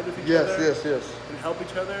coincide with each Yes, other yes. and help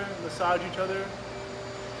each other, massage each other.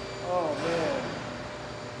 Oh man.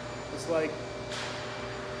 It's like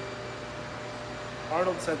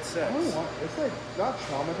Arnold said I sex. don't want, it's like not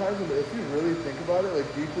traumatizing, but if you really think about it,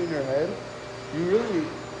 like deeply in your head, you really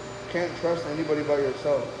can't trust anybody but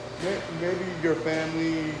yourself. Maybe your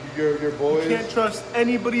family, your boys. You can't trust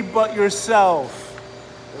anybody but yourself.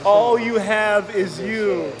 All you have is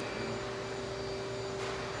you.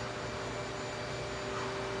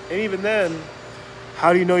 And even then,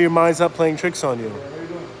 how do you know your mind's not playing tricks on you? How you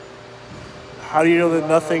doing? How do you know that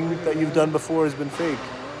nothing that you've done before has been fake?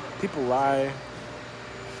 People lie.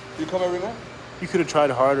 You come every night? You could have tried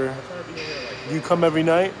harder. Do you come every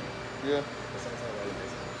night? Yeah.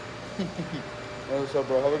 What's up,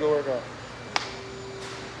 bro? Have a good workout.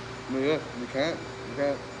 I mean, yeah, you can't.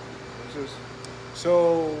 It's just.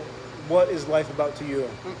 So, what is life about to you?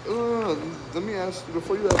 Let me ask you,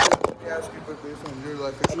 before you ask, let me ask you, but based on your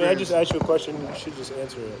life experience. I mean, I just asked you a question. You should just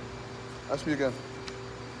answer it. Ask me again.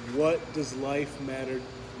 What does life matter?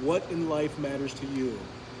 What in life matters to you?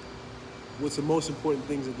 What's the most important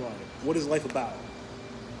things in life? What is life about?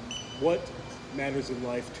 What matters in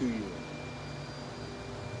life to you?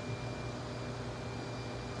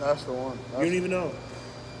 That's the one. You don't even know.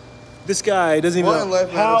 This guy doesn't even What know. in life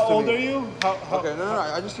How matters to old me? are you? Okay, no.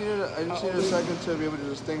 I just needed a second to be able to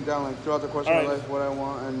just think down, like throughout the course of my Alright. life, what I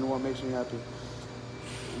want and what makes me happy.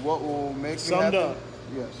 What will make me Summed happy? up.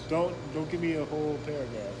 Yes. Don't give me a whole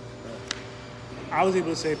paragraph. I was able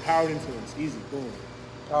to say power and influence. Easy. Boom.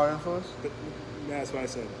 Power and influence? But that's what I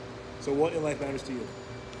said. So what in life matters to you?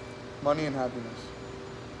 Money and happiness.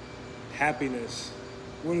 Happiness.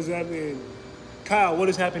 What does that mean? Kyle, what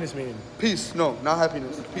does happiness mean? Peace. No, not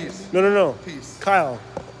happiness. Peace. No. Peace. Kyle,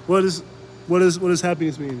 what does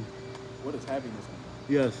happiness mean? What does happiness mean?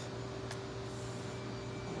 Yes.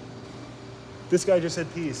 This guy just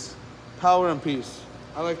said peace. Power and peace.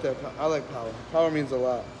 I like that. I like power. Power means a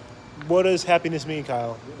lot. What does happiness mean,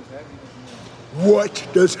 Kyle? What does happiness mean? What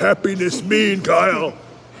does happiness mean, Kyle?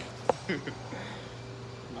 Shit.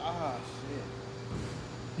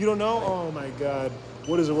 You don't know? Oh my God.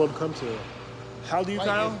 What does the world come to? How do you, Like,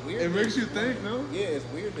 Kyle? it's weird It to makes you explain. think, no? Yeah, it's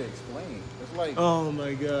weird to explain. It's like Oh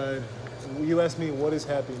my God. You asked me what is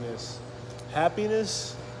happiness?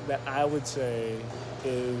 Happiness, that I would say,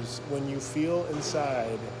 is when you feel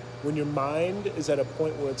inside, when your mind is at a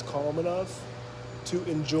point where it's calm enough to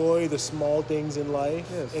enjoy the small things in life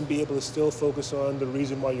Yes. and be able to still focus on the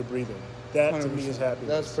reason why you're breathing. That to me is 100%. happiness.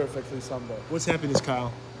 That's perfectly summed up. What's happiness,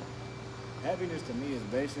 Kyle? happiness to me is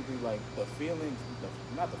basically like the feelings,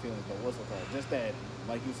 not the feelings, but what's it called? Just that,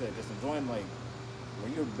 like you said, just enjoying like when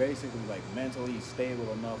you're basically like mentally stable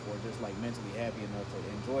enough or just like mentally happy enough to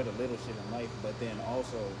enjoy the little shit in life. But then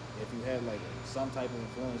also, if you have like some type of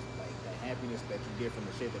influence, like the happiness that you get from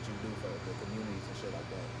the shit that you do for the communities and shit like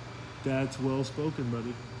that. That's well spoken,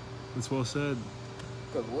 buddy. That's well said.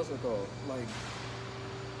 Because what's it called? Like,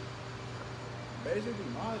 basically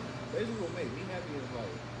what makes me happy is like,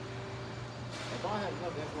 if I have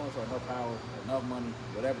enough influence or enough power, enough money,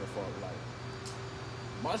 whatever the fuck, like,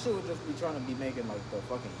 my shit would just be trying to be making like the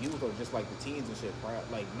fucking youth or just like the teens and shit proud,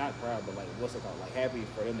 like not proud, but like what's it called? Like happy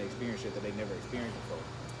for them to experience shit that they never experienced before.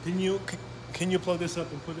 Can you plug this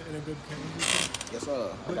up and put it in a good camera? Yes,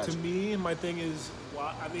 sir. I But got to you. me, my thing is,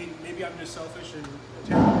 well, I mean, maybe I'm just selfish and a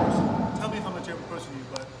terrible person. Tell me if I'm a terrible person to you,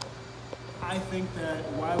 but I think that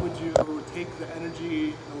why would you take the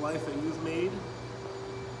energy, the life that you've made,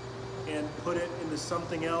 and put it into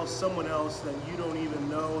something else, someone else that you don't even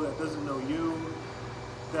know, that doesn't know you,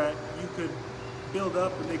 that you could build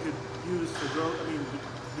up and they could use to grow,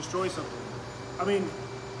 destroy something. I mean,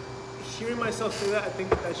 hearing myself say that, I think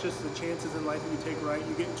that's just the chances in life that you take, right?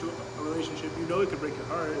 You get into a relationship, you know it could break your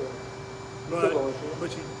heart,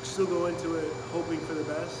 but you still go into it hoping for the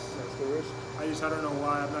best. That's the risk. I don't know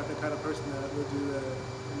why. I'm not the kind of person that would do that.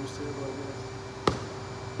 Understandable, I guess.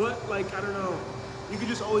 But like, I don't know. You could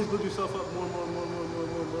just always build yourself up more.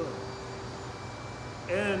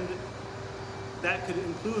 And that could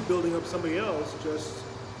include building up somebody else just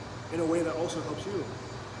in a way that also helps you.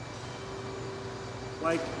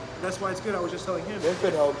 Like, that's why it's good. I was just telling him. If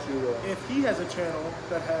it helps you, though. If he has a channel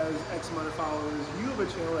that has X amount of followers, you have a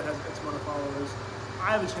channel that has X amount of followers,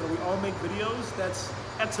 I have a channel, we all make videos, that's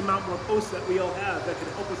X amount more posts that we all have that can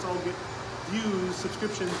help us all get views,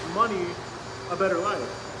 subscriptions, money, a better life.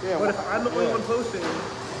 Yeah, but if I'm the only yeah. one posting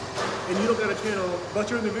and you don't got a channel, but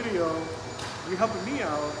you're in the video, you're helping me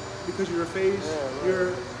out because you're a face, Yeah, right. you're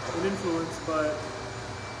an influence, but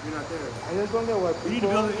you're not there. I just don't get why people. You need to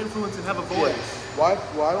build an influence and have a voice. Yeah.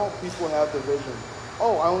 Why don't people have the vision?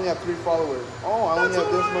 Oh, I only have 3 followers. Oh, I only That's have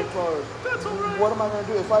this alright. much followers. That's alright. What am I gonna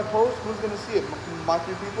do? If I post, who's gonna see it? My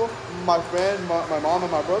 3 people, my friend, my mom, and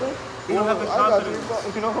my brother. They don't have the I got confidence.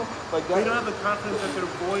 3 you know, like that. They don't have the confidence that their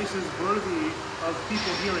voice is worthy of people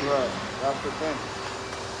hearing it. Right. That's the thing.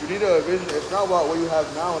 You need a vision. It's not about what you have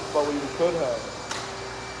now. It's about what you could have.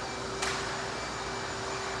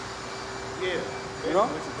 Yeah. You know?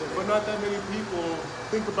 But not that many people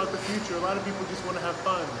think about the future. A lot of people just want to have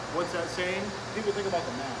fun. What's that saying? People think about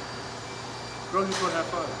the now. Girls just want to have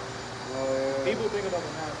fun. People think about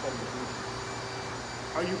the now instead of the future.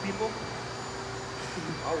 Are you people?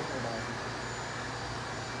 I always think about it.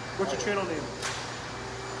 What's your channel name?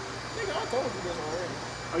 Nigga, I told you this already.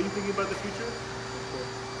 Are you thinking about the future?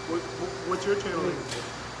 What's your channel name?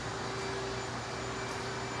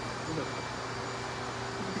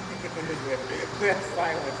 That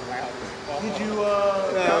silence loud. Did you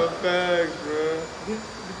Thanks, bro.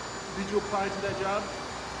 did you apply to that job?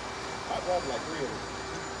 I brought like 3 of them.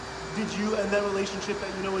 Did you end that relationship that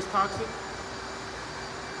you know is toxic?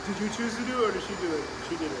 Did you choose to do it or did she do it?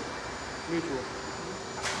 She did it. Mutual. I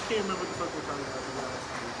can't remember what the fuck we're talking about, to be honest.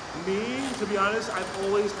 Me, to be honest, I've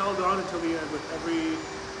always held on until the end with every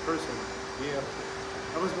person. Yeah.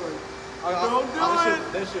 I was like, Don't do it!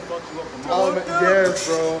 That shit fucks you up the most. Oh, yes,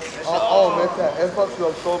 bro. Oh, man, that it fucks you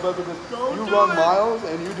up so bad because Don't you do run it. miles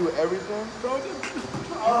and you do everything. That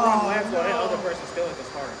other person's still at the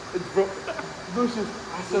start. Bro, Lucius,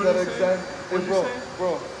 I said What'd that you say? exact. What'd you Bro, say?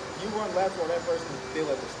 bro, you run laps while that person is still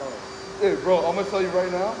at the start. Hey, bro, I'm gonna tell you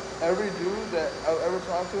right now. Every dude that I've ever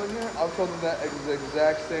talked to in here, I've told them that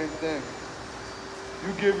exact same thing.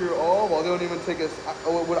 You give your all while they don't even take a.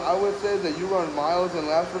 What I would say is that you run miles and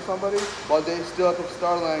laps for somebody while they still at the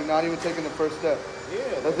start line, not even taking the first step.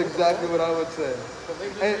 Yeah. That's exactly what I would say.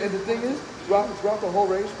 And the thing is, throughout the whole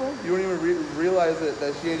race, bro, you don't even realize it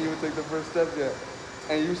that she ain't even take the first step yet.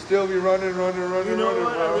 And you still be running, You know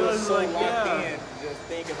what? I bro. realize, So like, locked yeah. in, just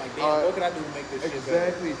thinking like, damn, what can I do to make this shit better?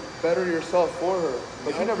 Exactly. Better yourself for her.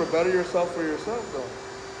 But you Yup. never better yourself for yourself, though.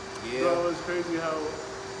 Yeah. Bro, it's crazy how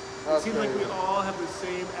That's it seems like we crazy. all have the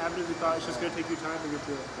same avenues of thought. It's just gonna take you time to get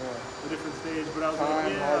to a different stage. But I was Time,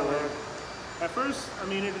 like, yeah. hard Like, work. at first, I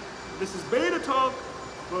mean, this is beta talk,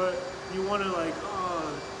 but you want to like,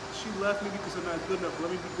 oh, she left me because I'm not good enough.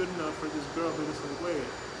 Let me be good enough for this girl. But it's like, wait,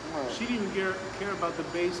 Right. she didn't even care about the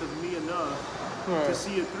base of me enough to Right.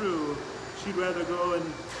 see it through. She'd rather go and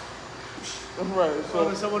Right. So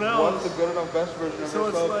to someone what's else. the good enough best version of So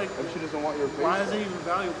it's herself like, if she doesn't want your face? why is it even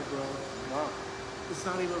valuable, bro? No. It's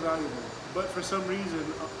not even valuable. But for some reason,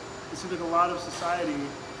 it seems like a lot of society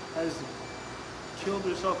has killed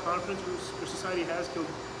their self-confidence, or society has killed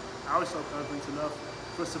our self-confidence enough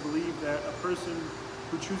for us to believe that a person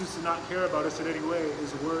who chooses to not care about us in any way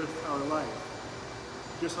is worth our life.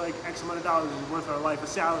 Just like X amount of dollars is worth our life, a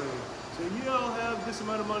salary. So yeah, I'll have this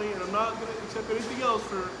amount of money and I'm not gonna accept anything else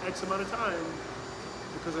for X amount of time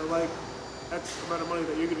because I like X amount of money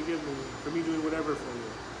that you're gonna give me for me doing whatever for you.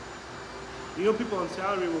 You know, people on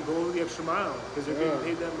salary will go the extra mile because they're getting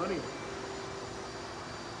paid that money.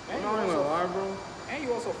 And I'm you not even also, lie, bro. and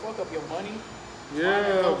you also fuck up your money. Yeah, trying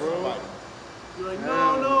to help bro. somebody. You're like,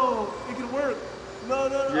 Yeah. no, it can work. No,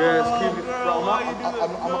 Yes, oh, keep it. girl, Bro, why you do that?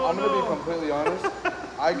 I'm gonna be completely honest.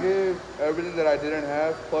 I gave everything that I didn't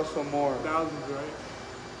have plus some more Thousands, right?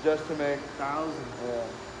 just to make Thousands.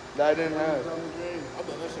 that I didn't have. Down the drain. I've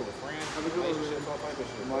done that shit with friends, Have a good one, relationships, all type of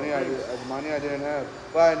shit. Money I didn't have.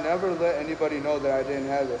 But I never let anybody know that I didn't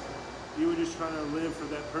have it. You were just trying to live for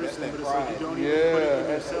that person, that but it's like you pride. don't even put it in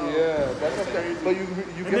Yeah, yourself. yeah. That's That's okay. crazy. But you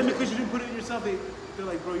And get then to- because you didn't put it in yourself, they're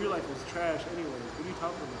like, bro, your life was trash anyways. What are you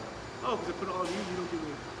talking about? Oh, because I put it on you, you don't give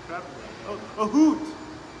me crap about it. Oh, a hoot!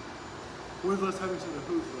 When's the last time you said a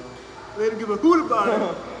hoot, bro? They didn't give a hoot about it.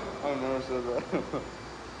 I've never said that.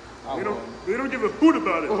 They don't give a hoot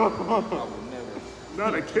about it. I will never.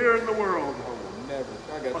 Not a care in the world. I will never.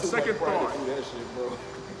 I got A too second much pride thought. to do that shit, bro.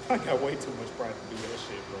 I got way too much pride to do that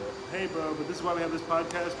shit, bro. Hey, bro, but this is why we have this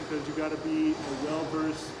podcast, because you gotta be a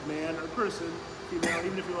well-versed man or person, female,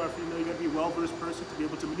 even if you are a female, you gotta be a well-versed person to be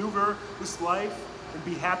able to maneuver this life and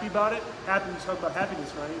be happy about it. Happy, you talk about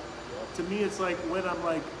happiness, right? To me, it's like when I'm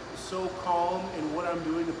like so calm in what I'm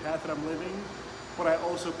doing, the path that I'm living, but I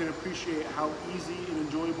also can appreciate how easy and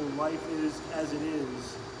enjoyable life is as it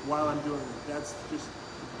is while I'm doing it. That's just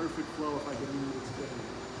the perfect flow if I can really explain it.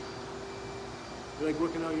 You're like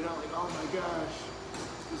working out, you're not like, oh my gosh,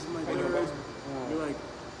 this is my Hey, third. guys. You're like,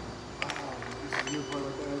 wow, this is a new part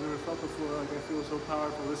like that I've never felt before. Like I feel so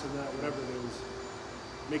powerful, this and that, whatever it is.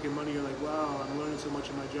 Making money, you're like, wow, I'm learning so much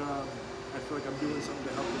in my job. I feel like I'm doing something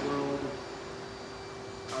to help the world.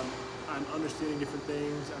 I'm understanding different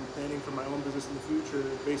things. I'm planning for my own business in the future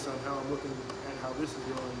based on how I'm looking at how this is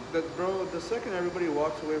going. Bro, the second everybody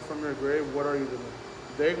walks away from your grave, what are you doing?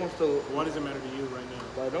 They're gonna still. Why does it matter to you right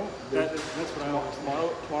now? I don't. That's what I always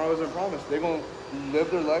think. Tomorrow isn't promised. They're gonna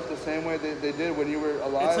live their life the same way they did when you were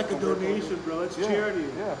alive. It's like a compared to- donation, bro. It's Yeah, charity.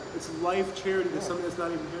 yeah. It's life charity. That's something that's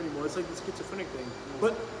not even here anymore. It's like the schizophrenic thing.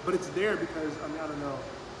 But it's there because I mean I don't know.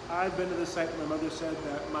 I've been to the site where my mother said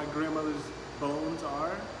that my grandmother's bones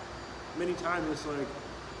are. Many times it's like,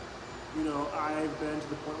 you know, I've been to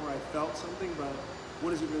the point where I felt something, but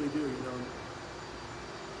what does it really do? You know,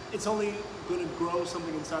 it's only going to grow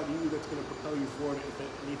something inside of you that's going to propel you forward, if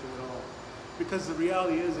anything at all. Because the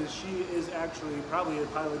reality is she is actually probably a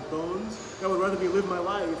pile of bones that would rather me live my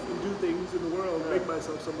life and do things in the world, make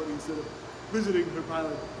myself somebody instead of visiting her pile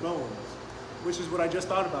of bones. Which is what I just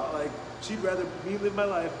thought about. Like, she'd rather me live my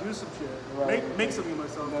life, do some shit, Right. make something of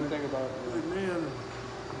myself. Then think about it. Like, man,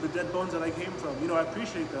 the dead bones that I came from, you know, I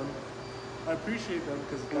appreciate them. I appreciate them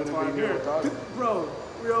because that's wouldn't why be I'm here here. without it. Bro,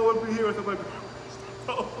 we all wouldn't be here without my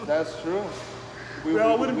bones. That's true. We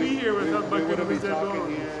all wouldn't be here without my we wouldn't be grandmother's dead talking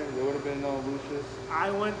bones. here. There would have been no Lucius. I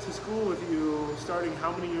went to school with you starting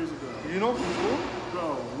how many years ago? You know him from school?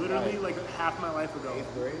 Bro, literally like half my life ago.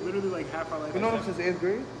 8th grade? Literally like half my life You know ago. him since 8th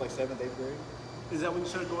grade? Like 7th, 8th grade? Is that when you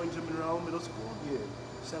started going to Monroe Middle School? Yeah.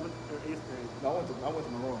 7th or 8th grade? No, I went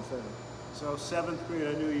to Monroe in 7th. So 7th grade,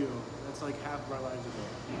 I knew you. That's like half of our lives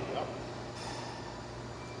ago.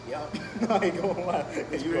 Yep. I ain't gonna lie.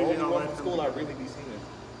 If you the crazy only how one life from school, comes I really be seeing.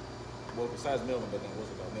 Well, besides Millen, but then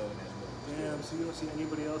what's it called? Millen has more. Damn, so you don't see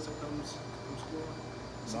anybody else that comes from school?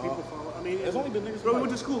 See No. people follow. I mean, There's only been niggas bro, from we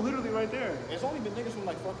went like, to school literally right there. it's only been niggas from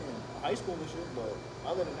like fucking high school and shit, but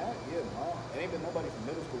other than that, yeah, no. It ain't been nobody from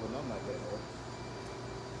middle school or nothing like that, bro.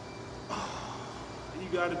 You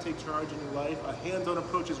gotta take charge in your life. A hands-on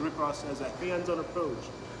approach, as Rick Ross says, a hands-on approach.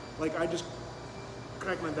 Like, I just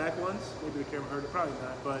cracked my back once. Maybe the camera heard it, probably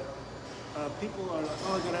not. But people are like,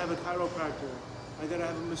 oh, I gotta have a chiropractor. I gotta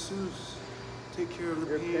have a masseuse. Take care of the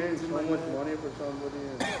You're paying pains in so my much neck. money for somebody.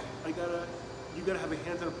 And You gotta have a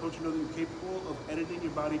hands-on approach and know that you're capable of editing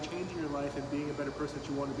your body, changing your life, and being a better person that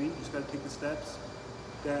you want to be. You just gotta take the steps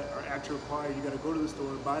that are actually required. You gotta go to the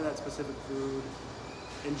store, buy that specific food,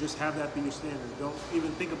 and just have that be your standard. Don't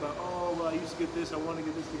even think about, oh, well, I used to get this, I want to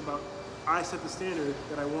get this. Think about, I set the standard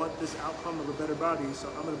that I want this outcome of a better body, so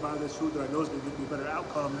I'm gonna buy this food that I know is gonna give me a better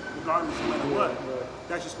outcome, regardless no matter what. right.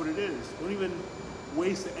 That's just what it is. Don't even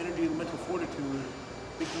waste the energy and the mental fortitude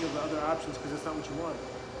thinking of the other options, because that's not what you want.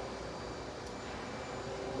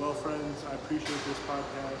 Well, friends, I appreciate this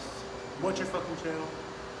podcast. What's your fucking channel?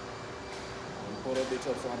 Pull that bitch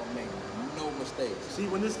up so I don't make no mistakes. See,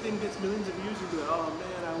 when this thing gets millions of views, you'll be like, oh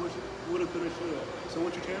man, I wish it woulda, coulda, shoulda. So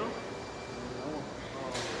what's your channel?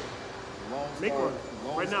 Lone Make Star, one.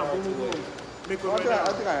 Lone Right now, Star boom, boom, 2X. boom. Make I one right think, now.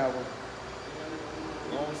 I think I have one.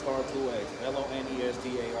 Lone Star 2X.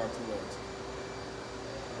 LONESTAR 2X.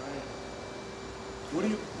 Alright. What do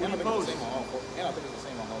you And I think it's post? the same on all, and I think it's the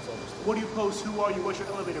same on all service too. What do you post? Who are you? What's your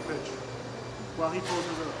elevator pitch? While he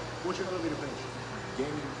poses up. What's your elevator pitch?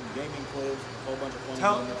 Gaming clips, a whole bunch of funny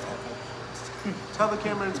Tell- moments, all types of shit. Tell the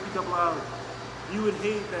camera and speak up loud. You would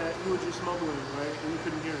hate that you were just mumbling, right? And you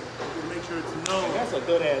couldn't hear it. You make sure it's no. That's a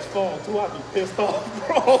good ass phone too. I'd be pissed off,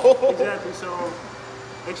 bro. Exactly. So,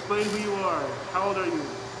 explain who you are. How old are you?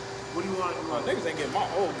 What do you want? in life? Niggas ain't getting my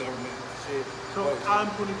old government shit. So But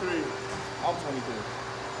I'm 23. I'm 22.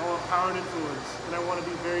 I want power and influence, and I want to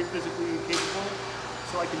be very physically capable,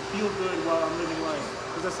 so I can feel good while I'm living life.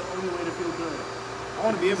 Because that's the only way to feel good. I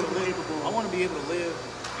want to be able to live. Capable. I want to be able to live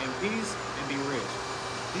in peace and be rich.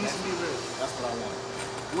 Peace and be rich. That's what I want.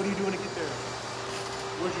 What are you doing to get there?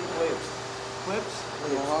 Where'd you Clips. clips?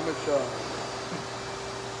 Mohammed Shah.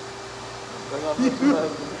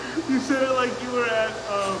 You said it like you were at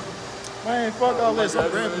Man, fuck all this. I'm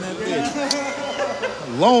grabbing that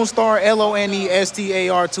bitch. Lone Star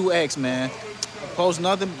LONESTAR 2X, man. Post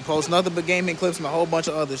nothing but gaming clips and a whole bunch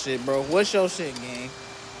of other shit, bro. What's your shit, gang?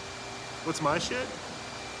 what's my shit?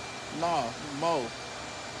 Nah, Mo.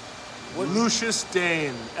 What? Lucius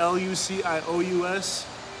Dane. Lucious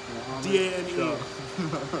Dane.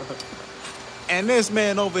 And this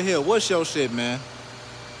man over here, what's your shit, man?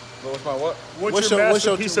 What's my what? What's your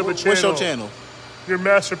masterpiece of a channel? What's your channel? Your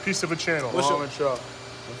masterpiece of a channel. Mohammed Shah. My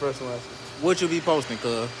first and last. What you be posting,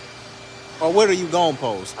 cuz? Or what are you gonna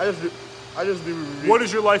post? I just be What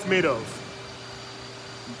is your life made of?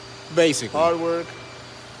 Basically. hard work,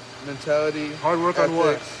 mentality, Hard work on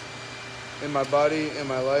what? ethics, in my body, in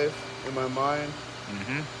my life, in my mind.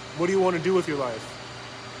 What do you want to do with your life?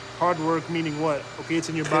 Hard work meaning what? Okay, it's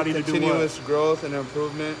in your body to do what? Continuous growth and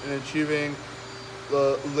improvement and achieving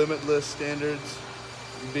the limitless standards,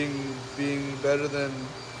 being better than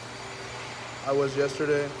I was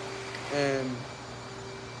yesterday, and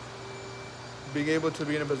being able to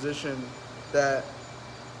be in a position that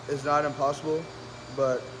is not impossible,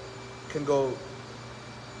 but can go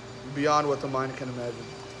beyond what the mind can imagine.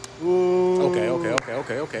 Ooh. Okay.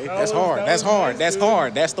 That That's was- hard. that That's was hard. nice, That's dude.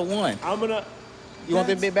 hard. That's the one. I'm gonna. You want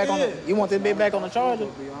this bitch back on the? You want this bitch back on the charger?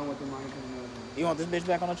 Beyond what the mind can imagine. You want this bitch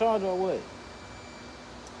back on the charger or what?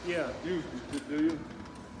 Yeah. Do you?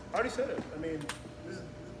 I already said it. I mean, this is,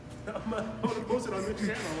 I'm gonna post it on this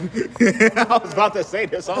channel. I was about to say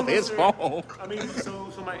this on his phone. I mean,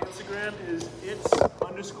 so my Instagram is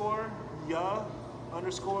its_man_xan,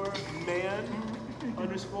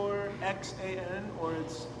 or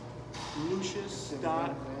it's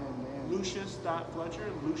Lucius.Fletcher,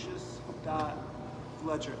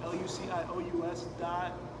 Lucius.Fletcher,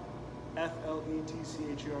 LUCIOUS.FLETCHER.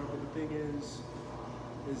 But the thing is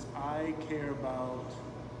I care about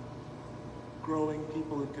growing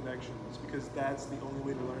people and connections, because that's the only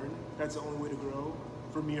way to learn. That's the only way to grow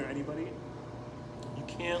for me or anybody. You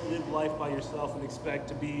can't live life by yourself and expect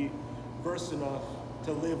to be versed enough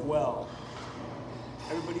to live well.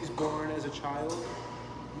 Everybody's born as a child.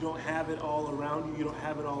 You don't have it all around you. You don't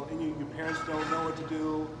have it all in you. Your parents don't know what to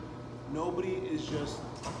do. Nobody is just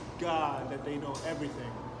God, that they know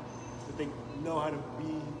everything, that they know how to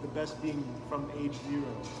be the best being from age 0.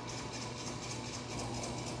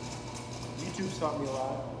 YouTube's taught me a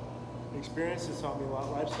lot. Experiences taught me a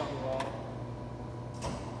lot. Life's taught me a lot.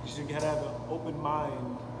 You Because you gotta have an open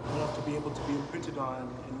mind enough to be able to be imprinted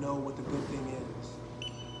on and know what the good thing is.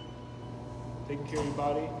 Taking care of your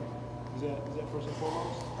body, is that first and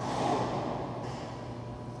foremost?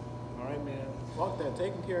 All right, man. Fuck that.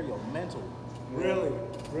 Taking care of your mental. Really?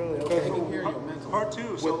 Okay. Taking care of your mental. Part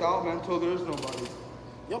two. So Without mental, there's nobody.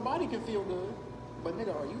 Your body can feel good, but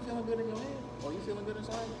nigga, are you feeling good in your head? Are you feeling good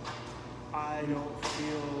inside? I don't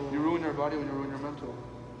feel. You ruin your body when you ruin your mental.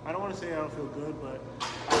 I don't want to say I don't feel good, but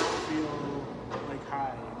I don't feel like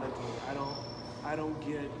high mentally. I don't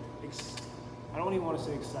get. I don't even want to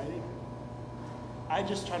say excited. I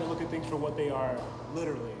just try to look at things for what they are,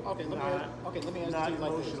 literally. Okay, let me ask it to you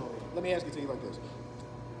like this. Emotionally. Let me ask it to you like this.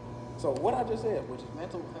 So what I just said, which is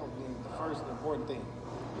mental health being the first important thing,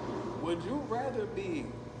 would you rather be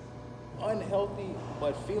unhealthy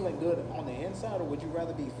but feeling good on the inside, or would you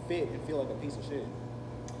rather be fit and feel like a piece of shit?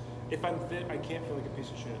 If I'm fit, I can't feel like a piece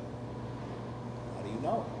of shit. How do you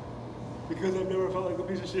know? Because I've never felt like a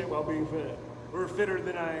piece of shit while being fit. Or fitter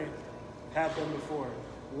than I have been before.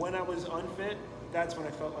 When I was unfit, that's when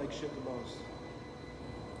I felt like shit the most.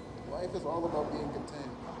 Life is all about being content.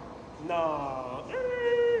 Nah.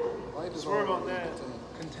 Life is Swerve all on about that. being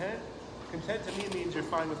content. Content to me means you're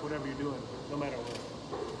fine with whatever you're doing, no matter what.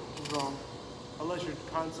 What's wrong? Unless you're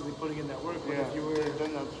constantly putting in that work. But Yeah, if you were,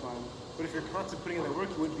 then that's fine. but if you're constantly putting in that work,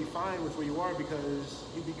 you wouldn't be fine with where you are because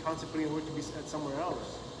you'd be constantly putting in work to be at somewhere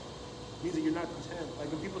else. It means that you're not content. Like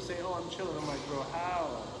when people say, "Oh, I'm chilling," I'm like, "Bro,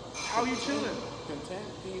 how? How are you chilling?" Content,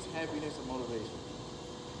 peace, happiness, and motivation.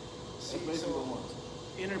 See, That's basically so the ones.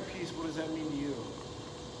 inner peace. What does that mean to you?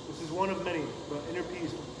 This is one of many, but inner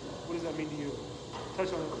peace. What does that mean to you?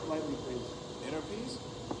 Touch on it lightly, please. Inner peace?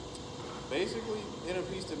 Basically, inner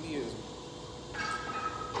peace to me is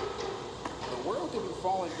the world could be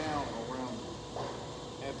falling down around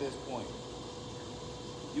you at this point.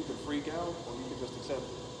 You could freak out or you could just accept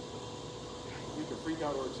it. You could freak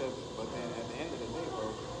out or accept it. But then at the end of the day, bro,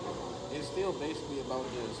 it's still basically about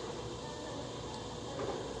just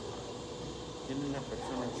Tiene una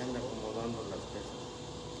persona que anda acomodando las piezas.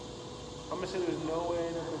 I'm gonna say there's no way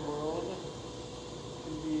that the world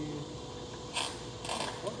can be.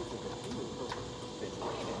 what is the computer?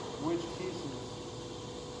 Which pieces?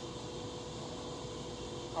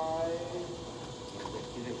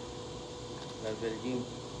 Las del gym.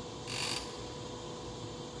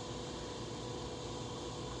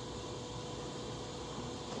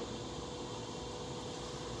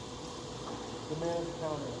 The man at the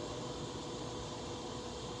counter.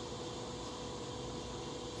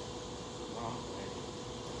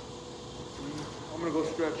 I'm gonna go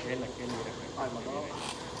stretch. Ven aquí, mira. Ay, my dog.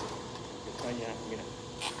 Está allá, mira.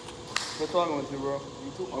 What's wrong with you, bro?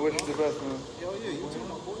 You too, my I wish dog. you the best, man. Hell yeah, you too,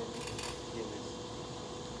 my boy. ¿Quién es?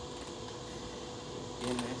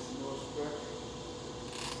 ¿Quién es?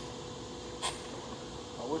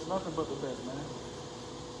 I wish nothing but the best, man.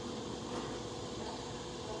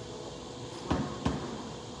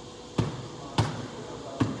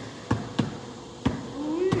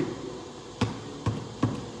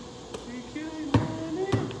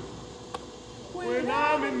 When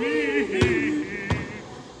I'm in need,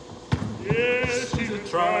 yeah, she's a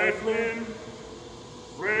trifling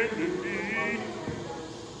friend indeed.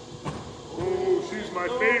 Oh, she's my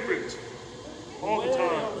favorite all the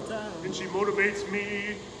time, and she motivates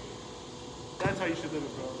me. That's how you should live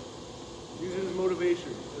it, bro. Use it as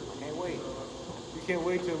motivation. Can't wait. You can't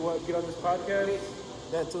wait to what? Get on this podcast,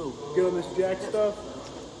 That too. get on this Jack stuff.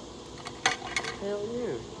 Hell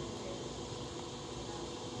yeah.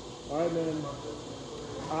 All right, man.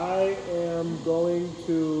 I am going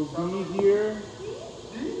to be here.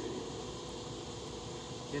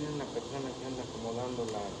 Tiene una persona que anda acomodando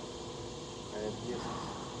la de piezas.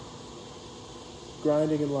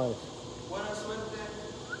 Grinding in life.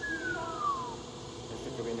 Este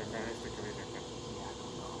que viene acá, este que viene acá.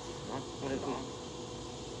 ¿No? ¿No es no?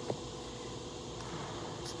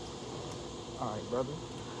 All right, brother.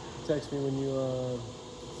 Text me when you,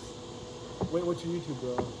 wait, what's your YouTube,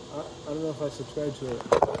 bro? I don't know if I subscribe to it.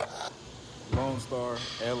 Lone Star,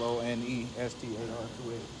 LONESTAR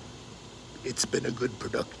 28. It's been a good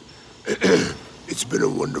production. It's been a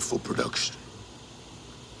wonderful production.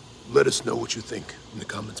 Let us know what you think in the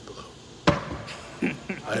comments below.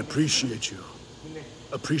 I appreciate you.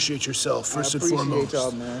 Appreciate yourself first and appreciate foremost.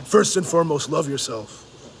 y'all, man. First and foremost, love yourself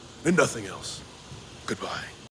and nothing else. Goodbye.